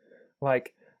this.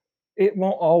 Like, it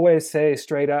won't always say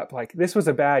straight up, like, this was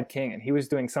a bad king and he was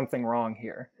doing something wrong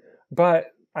here.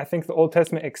 But I think the Old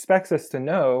Testament expects us to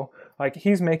know, like,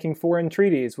 he's making foreign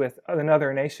treaties with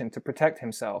another nation to protect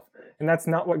himself. And that's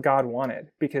not what God wanted,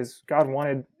 because God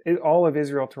wanted all of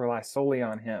Israel to rely solely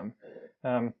on him.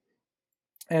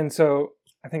 And so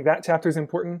I think that chapter is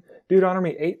important.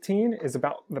 Deuteronomy 18 is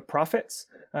about the prophets.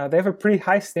 They have a pretty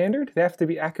high standard. They have to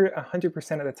be accurate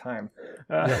 100% of the time.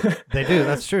 Yeah, they do.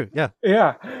 That's true. Yeah.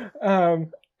 Yeah.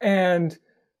 And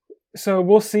so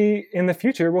we'll see in the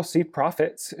future, we'll see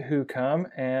prophets who come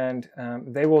and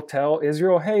they will tell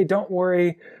Israel, hey, don't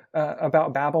worry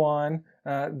about Babylon.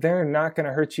 They're not going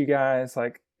to hurt you guys.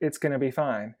 Like, it's going to be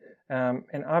fine.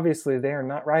 And obviously they are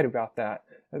not right about that.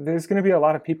 There's going to be a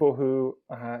lot of people who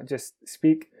just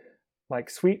speak like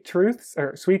sweet truths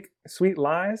or sweet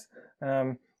lies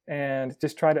and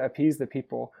just try to appease the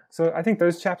people. So I think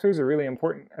those chapters are really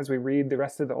important as we read the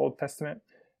rest of the Old Testament.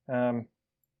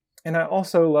 And I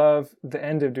also love the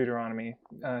end of Deuteronomy,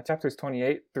 chapters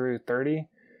 28 through 30.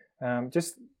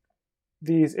 Just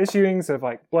these issuings of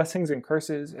like blessings and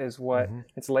curses is what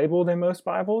it's labeled in most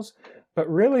Bibles. But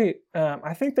really,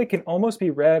 I think they can almost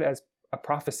be read as a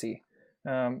prophecy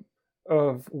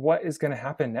of what is going to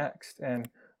happen next. And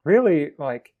really,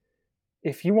 like,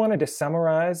 if you wanted to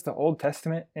summarize the Old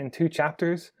Testament in 2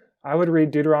 chapters, I would read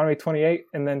Deuteronomy 28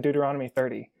 and then Deuteronomy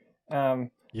 30.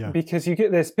 Because you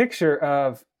get this picture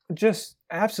of just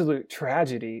absolute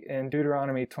tragedy in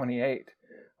Deuteronomy 28,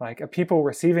 like a people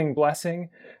receiving blessing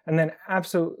and then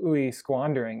absolutely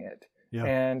squandering it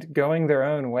and going their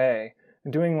own way,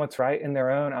 doing what's right in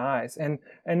their own eyes, and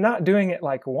not doing it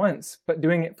like once, but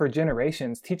doing it for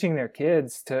generations, teaching their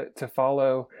kids to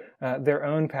follow their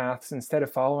own paths instead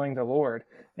of following the Lord,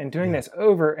 and doing this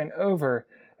over and over.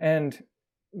 And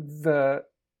the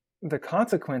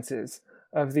consequences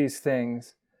of these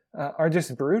things are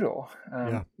just brutal.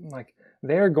 Like,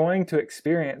 they are going to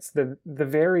experience the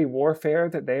very warfare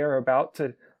that they are about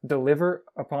to deliver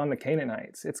upon the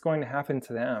Canaanites. It's going to happen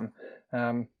to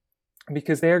them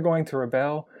because they are going to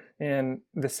rebel in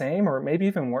the same or maybe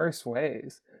even worse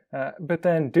ways. But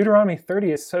then Deuteronomy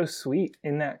 30 is so sweet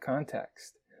in that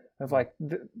context of like,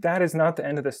 that is not the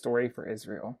end of the story for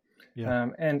Israel.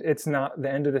 And it's not the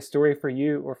end of the story for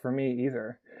you or for me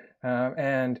either.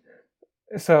 And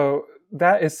so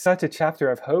that is such a chapter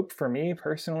of hope for me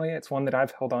personally. It's one that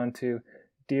I've held on to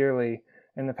dearly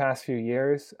in the past few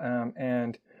years.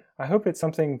 And I hope it's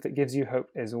something that gives you hope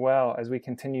as well as we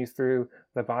continue through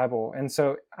the Bible. And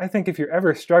so I think if you're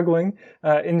ever struggling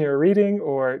in your reading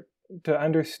or to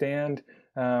understand,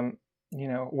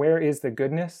 where is the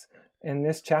goodness in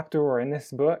this chapter or in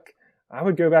this book, I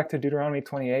would go back to Deuteronomy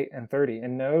 28 and 30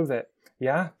 and know that,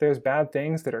 there's bad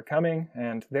things that are coming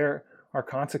and there are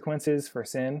consequences for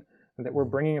sin that we're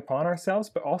bringing upon ourselves,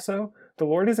 but also the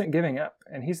Lord isn't giving up,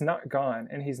 and he's not gone,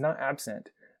 and he's not absent.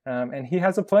 And he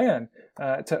has a plan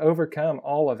to overcome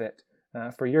all of it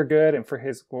for your good and for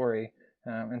his glory.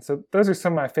 And so those are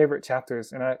some of my favorite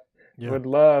chapters, and I would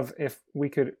love if we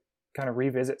could kind of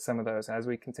revisit some of those as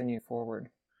we continue forward.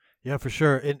 Yeah, for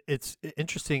sure. And it's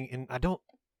interesting, and I don't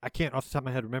I can't off the top of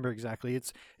my head remember exactly.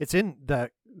 It's in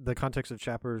the context of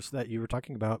chapters that you were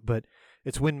talking about, but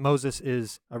it's when Moses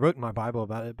is. I wrote in my Bible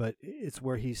about it, but it's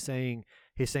where he's saying,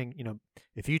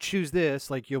 if you choose this,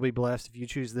 like you'll be blessed. If you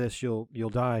choose this, you'll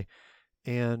die.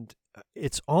 And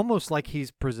it's almost like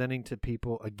he's presenting to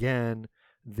people again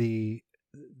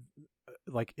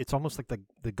it's almost like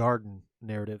the garden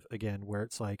narrative again, where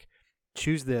it's like,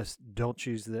 choose this, don't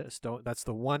choose this, don't. That's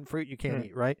the one fruit you can't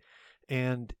eat, right?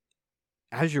 And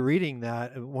as you're reading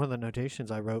that, one of the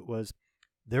notations I wrote was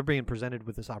they're being presented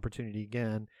with this opportunity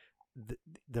again.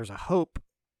 There's a hope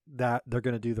that they're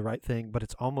going to do the right thing, but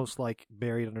it's almost like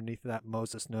buried underneath that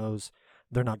Moses knows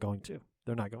they're not going to.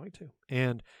 They're not going to.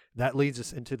 And that leads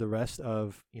us into the rest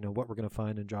of, what we're going to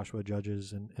find in Joshua,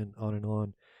 Judges, and on and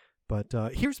on. But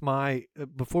here's my,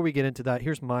 before we get into that,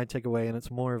 here's my takeaway, and it's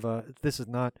more of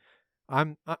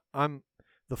I'm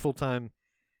the full-time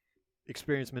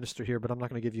experienced minister here, but I'm not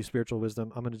going to give you spiritual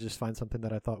wisdom. I'm going to just find something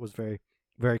that I thought was very,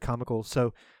 very comical.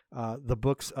 So the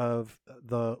books of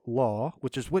the law,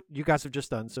 which is what you guys have just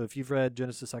done. So if you've read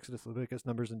Genesis, Exodus, Leviticus,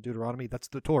 Numbers, and Deuteronomy, that's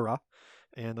the Torah,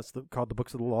 and that's called the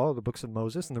books of the law, the books of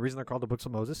Moses. And the reason they're called the books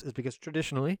of Moses is because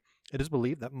traditionally it is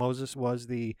believed that Moses was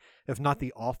if not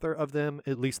the author of them,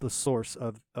 at least the source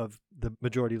of the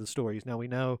majority of the stories. Now we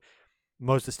know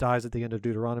Moses dies at the end of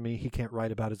Deuteronomy. He can't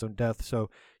write about his own death. So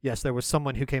yes, there was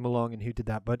someone who came along and who did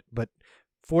that. But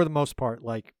for the most part,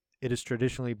 it is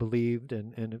traditionally believed,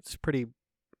 and it's pretty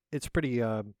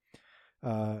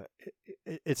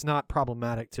it's not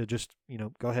problematic to just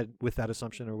go ahead with that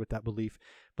assumption or with that belief.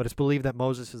 But it's believed that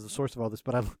Moses is the source of all this.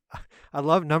 But I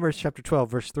love Numbers chapter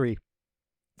 12 verse 3.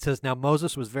 It says, now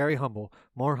Moses was very humble,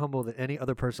 more humble than any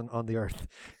other person on the earth.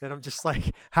 And I'm just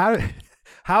like, how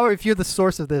if you're the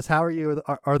source of this, how are you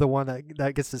are the one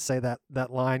that gets to say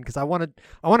that line? Because I want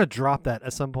to drop that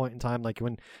at some point in time, like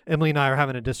when Emily and I are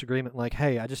having a disagreement, like,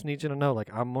 hey, I just need you to know, like,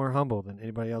 I'm more humble than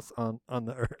anybody else on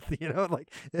the earth.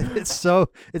 Like it's so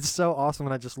awesome,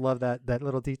 and I just love that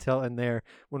little detail in there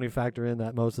when we factor in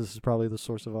that Moses is probably the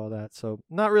source of all that. So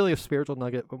not really a spiritual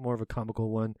nugget, but more of a comical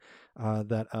one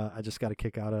that I just got a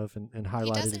kick out of and highlighted.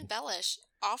 He does embellish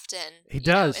often. He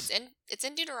does. It's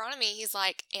in Deuteronomy. He's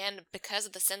like, and because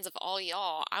of the sins of all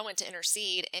y'all, I went to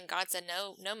intercede, and God said,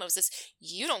 no, Moses,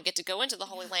 you don't get to go into the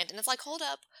Holy Land. And it's like, hold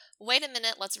up, wait a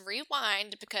minute, let's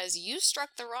rewind, because you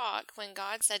struck the rock when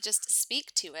God said just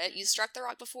speak to it. You struck the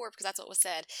rock before because that's what was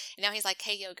said. And now he's like,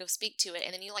 hey, yo, go speak to it.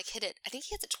 And then you hit it. I think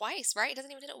he hits it twice, right? He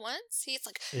doesn't even hit it once. He's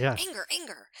like, anger.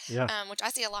 Yeah. Which I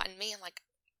see a lot in me. I'm like,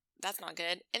 that's not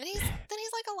good. And then he's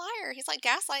like a liar. He's like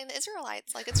gaslighting the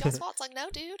Israelites. Like, it's y'all's fault. It's like, no,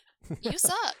 dude, you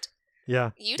sucked. Yeah.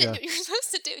 You did what you were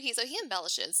supposed to do. So he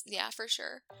embellishes. Yeah, for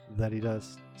sure. That he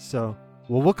does. So,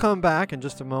 we'll come back in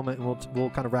just a moment, and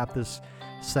we'll kind of wrap this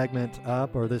segment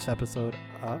up, or this episode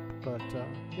up. But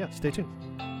stay tuned.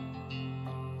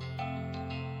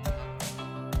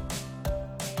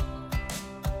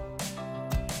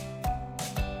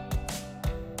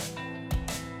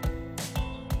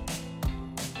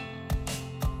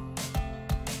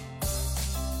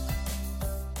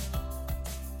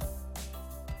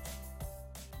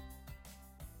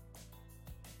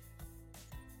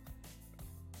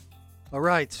 All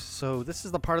right, so this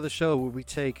is the part of the show where we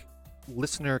take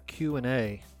listener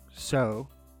Q&A. So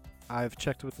I've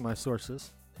checked with my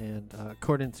sources, and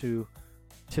according to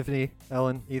Tiffany,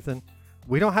 Ellen, Ethan,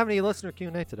 we don't have any listener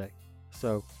Q&A today.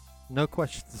 So no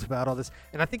questions about all this.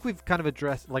 And I think we've kind of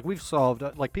addressed, we've solved,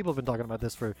 people have been talking about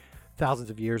this for thousands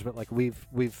of years, but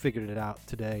we've figured it out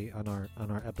today on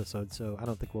our episode. So I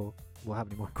don't think we'll have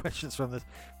any more questions from this.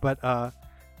 But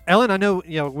Ellen, I know,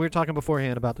 we were talking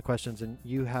beforehand about the questions, and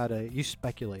you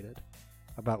speculated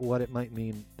about what it might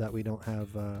mean that we don't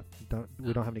have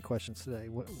any questions today.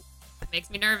 It makes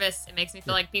me nervous. It makes me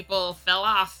feel like people fell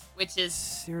off, which is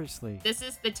seriously. This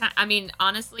is the time. I mean,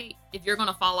 honestly, if you're going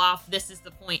to fall off, this is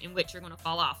the point in which you're going to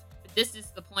fall off. But this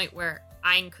is the point where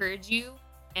I encourage you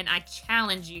and I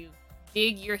challenge you,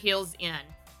 dig your heels in.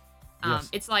 Yes.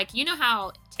 It's like,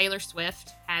 how Taylor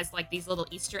Swift has these little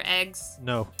Easter eggs?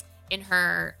 No. In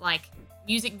her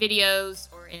music videos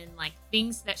or in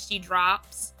things that she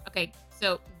drops. Okay,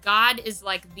 so God is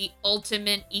the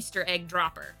ultimate Easter egg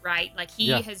dropper, right? He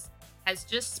has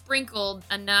just sprinkled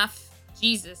enough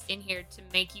Jesus in here to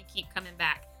make you keep coming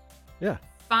back. Yeah.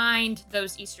 Find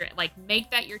those Easter eggs. Make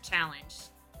that your challenge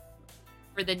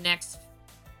for the next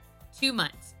 2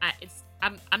 months.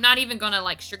 I'm not even gonna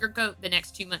sugarcoat the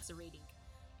next 2 months of reading.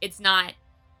 It's not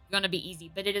going to be easy,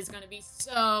 but it is going to be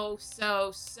so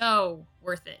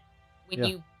worth it when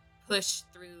you push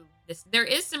through this. There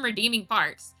is some redeeming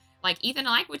parts. Ethan,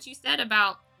 I like what you said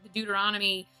about the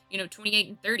Deuteronomy, 28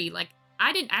 and 30.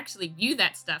 I didn't actually view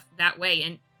that stuff that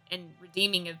way and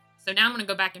redeeming of. So now I'm going to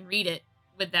go back and read it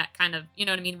with that kind of, you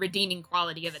know what I mean, redeeming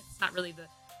quality of it. It's not really the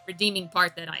redeeming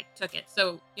part that I took it.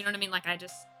 So, you know what I mean? Like I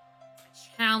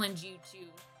challenge you to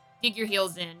dig your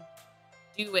heels in,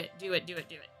 do it.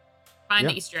 Find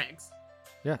the Easter eggs.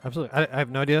 Yeah, absolutely. I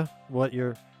have no idea what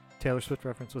your Taylor Swift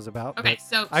reference was about. Okay,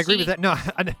 so I agree with that. No,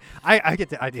 I get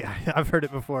the idea. I've heard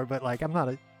it before, but like I'm not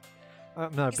a He's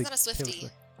big not a Taylor Swiftie.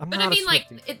 Swift. I'm But not I mean, a like,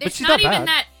 Swiftie. But it's she's not even bad.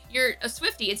 that you're a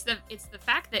Swiftie. It's the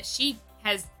fact that she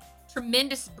has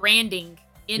tremendous branding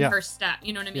in Yeah. her stuff.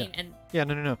 You know what I mean? And Yeah,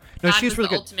 no. God She's was really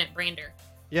the good. ultimate brander.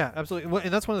 Yeah, absolutely. Well,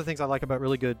 and that's one of the things I like about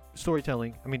really good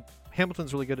storytelling. I mean,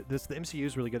 Hamilton's really good at this. The MCU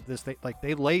is really good at this.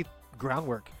 They lay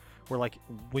groundwork where, like,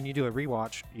 when you do a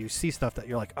rewatch, you see stuff that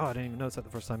you're like, oh, I didn't even notice that the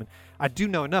first time. And I do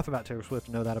know enough about Taylor Swift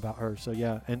to know that about her. So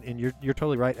yeah, and you're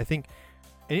totally right. I think,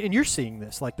 and you're seeing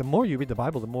this. Like, the more you read the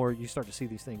Bible, the more you start to see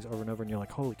these things over and over, and you're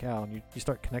like, holy cow! And you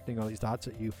start connecting all these dots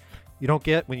that you don't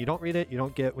get when you don't read it. You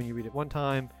don't get when you read it one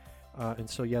time. And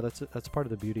so yeah, that's part of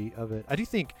the beauty of it. I do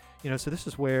think, so this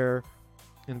is where.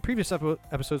 In previous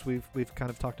episodes, we've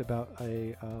kind of talked about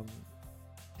a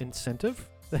incentive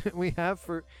that we have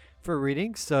for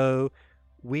reading. So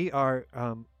we are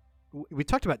we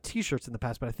talked about T-shirts in the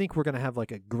past, but I think we're going to have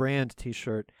like a grand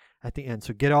T-shirt at the end.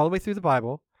 So get all the way through the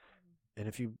Bible, and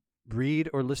if you read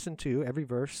or listen to every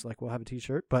verse, like, we'll have a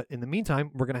T-shirt. But in the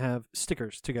meantime, we're going to have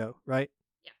stickers to go, right?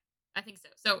 Yeah, I think so.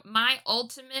 So my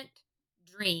ultimate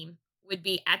dream would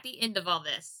be at the end of all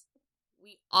this,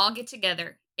 we all get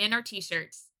together in our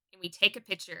T-shirts and we take a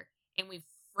picture and we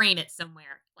frame it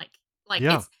somewhere. Like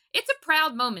Yeah. it's a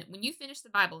proud moment when you finish the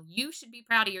Bible. You should be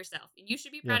proud of yourself, and you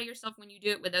should be proud Yeah. of yourself when you do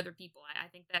it with other people. I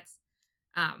think that's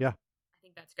Yeah. I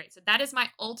think that's great. So that is my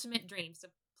ultimate dream. So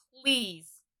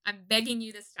please, I'm begging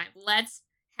you this time, let's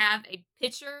have a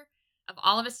picture of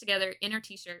all of us together in our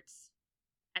T-shirts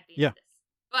at the end of this.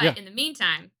 But Yeah. in the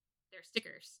meantime, they're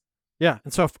stickers. Yeah,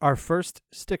 and so our first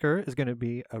sticker is going to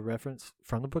be a reference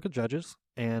from the Book of Judges,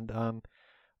 and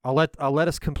I'll let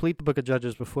us complete the Book of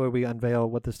Judges before we unveil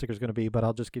what the sticker is going to be. But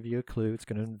I'll just give you a clue. It's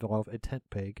going to involve a tent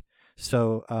peg.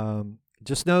 So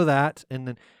just know that,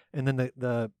 and then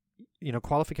the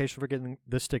qualification for getting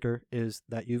this sticker is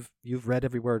that you've read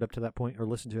every word up to that point, or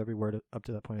listened to every word up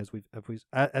to that point,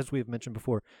 as we've mentioned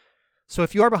before. So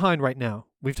if you are behind right now,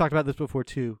 we've talked about this before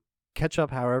too. Catch up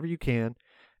however you can.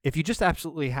 If you just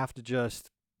absolutely have to just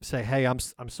say, hey,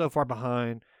 I'm so far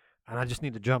behind and I just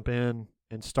need to jump in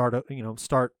and start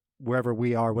wherever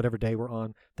we are, whatever day we're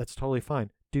on, that's totally fine.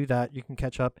 Do that. You can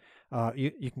catch up.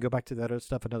 You can go back to that other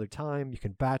stuff another time. You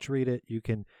can batch read it. You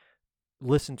can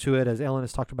listen to it, as Ellen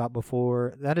has talked about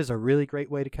before. That is a really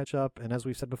great way to catch up. And as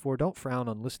we've said before, don't frown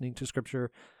on listening to Scripture.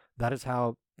 That is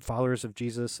how followers of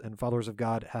Jesus and followers of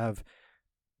God have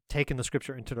taken the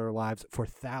Scripture into their lives for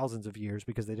thousands of years,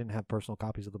 because they didn't have personal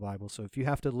copies of the Bible. So if you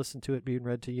have to listen to it being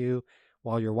read to you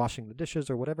while you're washing the dishes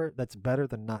or whatever, that's better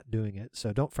than not doing it.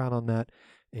 So don't frown on that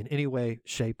in any way,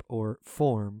 shape, or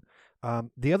form.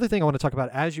 The other thing I want to talk about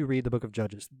as you read the book of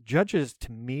Judges,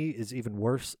 to me is even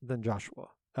worse than Joshua.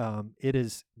 It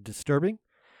is disturbing,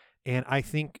 and I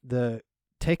think the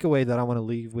takeaway that I want to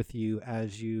leave with you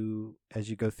as you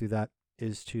go through that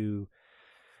is to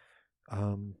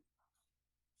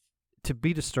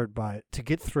be disturbed by it, to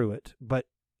get through it, but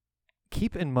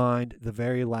keep in mind the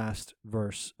very last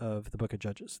verse of the book of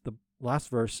Judges. The last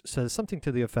verse says something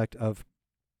to the effect of,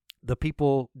 the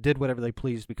people did whatever they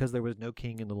pleased because there was no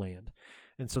king in the land.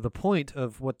 And so the point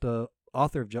of what the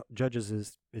author of Judges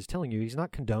is telling you, he's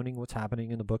not condoning what's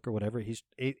happening in the book or whatever.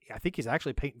 I think he's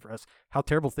actually painting for us how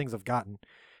terrible things have gotten.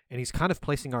 And he's kind of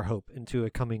placing our hope into a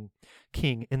coming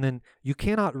king. And then you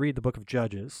cannot read the book of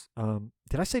Judges.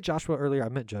 Did I say Joshua earlier? I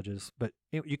meant Judges. But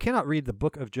you cannot read the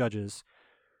book of Judges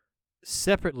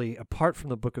separately apart from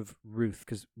the book of Ruth,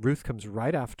 because Ruth comes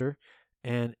right after.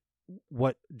 And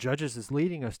what Judges is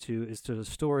leading us to is to the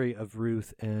story of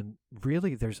Ruth. And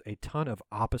really, there's a ton of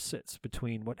opposites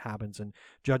between what happens in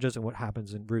Judges and what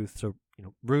happens in Ruth. So,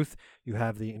 Ruth, you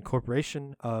have the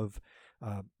incorporation of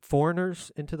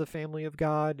foreigners into the family of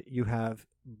God. You have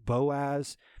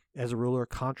Boaz as a ruler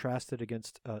contrasted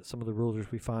against some of the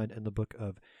rulers we find in the book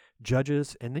of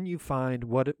Judges. And then you find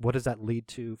what does that lead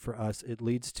to for us? It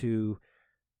leads to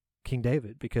King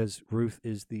David, because Ruth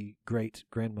is the great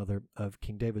grandmother of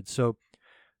King David. So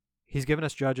he's given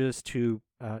us Judges the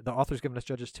author's given us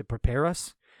Judges to prepare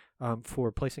us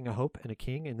for placing a hope in a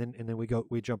king. And then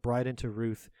we jump right into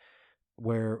Ruth,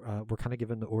 where we're kind of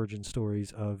given the origin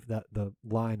stories of the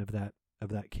line of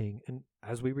that king. And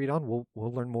as we read on,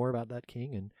 we'll learn more about that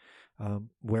king and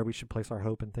where we should place our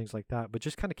hope and things like that. But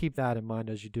just kind of keep that in mind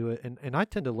as you do it. And I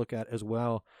tend to look at as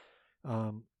well,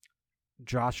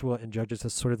 Joshua and Judges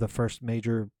as sort of the first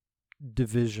major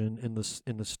division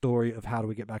in the story of how do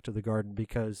we get back to the garden,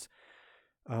 because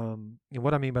and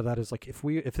what I mean by that is, like,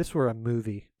 if this were a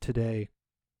movie today,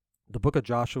 the book of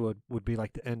Joshua would be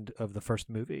like the end of the first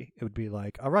movie. It would be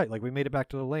like, all right, like we made it back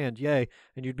to the land, yay,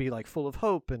 and you'd be like full of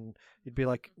hope, and you'd be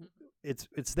like,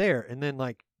 it's there. And then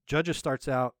like Judges starts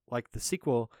out like the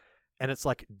sequel, and it's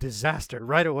like disaster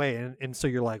right away, and so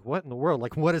you're like, what in the world,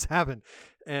 like what has happened?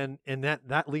 And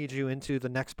that leads you into the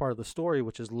next part of the story,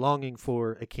 which is longing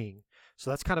for a king. So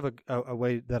that's kind of a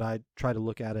way that I try to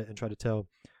look at it and try to tell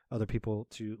other people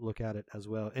to look at it as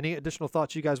well. Any additional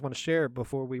thoughts you guys want to share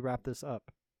before we wrap this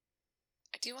up?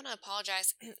 I do want to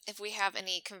apologize if we have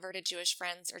any converted Jewish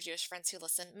friends or Jewish friends who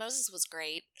listen. Moses was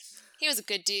great. He was a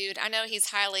good dude. I know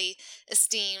he's highly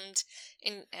esteemed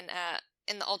in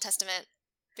the Old Testament,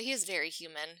 but he is very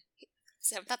human.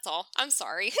 So that's all. I'm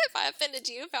sorry if I offended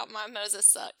you about my Moses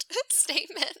sucked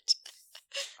statement.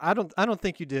 I don't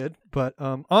think you did, but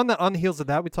on the heels of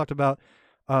that, we talked about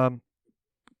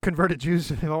converted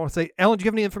Jews. If I want to say, Ellen, do you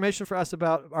have any information for us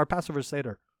about our Passover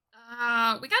Seder?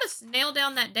 We got to nail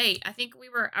down that date. I think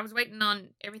I was waiting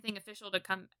on everything official to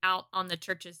come out on the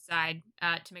church's side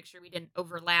to make sure we didn't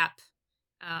overlap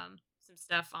some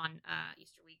stuff on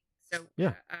Easter week. So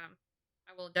yeah, I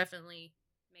will definitely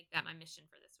make that my mission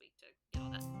for this week to get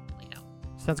all that laid out.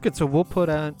 Sounds good. So we'll put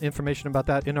information about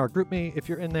that in our GroupMe. If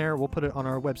you're in there, we'll put it on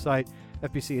our website,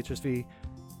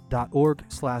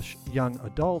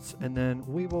 fbchsv.org/youngadults, and then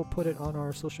we will put it on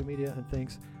our social media and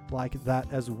things like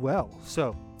that as well.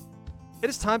 So it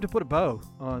is time to put a bow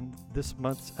on this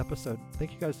month's episode.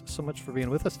 Thank you guys so much for being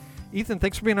with us. Ethan,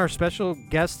 thanks for being our special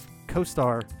guest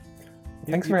co-star.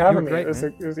 Thanks for having me. Great, it was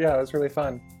really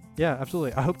fun. Yeah,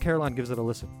 absolutely. I hope Caroline gives it a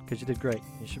listen, because you did great.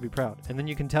 You should be proud. And then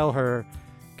you can tell her,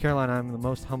 Caroline, I'm the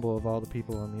most humble of all the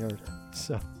people on the earth.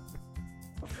 So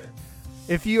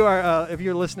if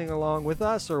you're listening along with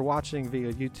us or watching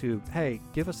via YouTube, hey,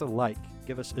 give us a like,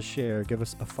 give us a share, give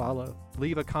us a follow,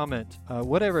 leave a comment,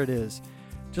 whatever it is.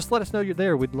 Just let us know you're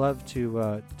there. We'd love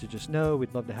to just know.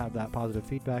 We'd love to have that positive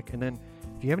feedback. And then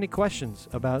if you have any questions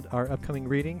about our upcoming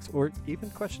readings, or even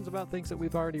questions about things that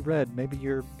we've already read, maybe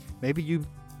you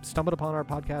stumbled upon our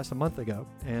podcast a month ago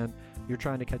and you're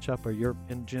trying to catch up, or you're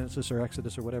in Genesis or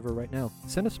Exodus or whatever right now,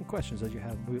 send us some questions as you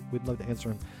have. We'd love to answer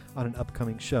them on an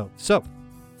upcoming show. So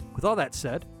with all that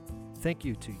said, thank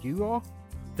you to you all.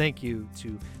 Thank you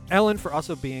to Ellen for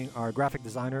also being our graphic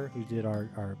designer who did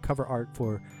our cover art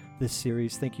for this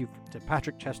series. Thank you to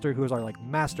Patrick Chester, who is our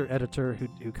master editor,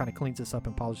 who kind of cleans this up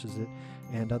and polishes it.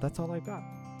 And that's all I've got.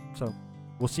 So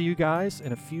we'll see you guys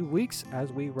in a few weeks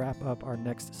as we wrap up our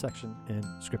next section in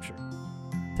Scripture.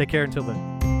 Take care until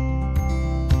then.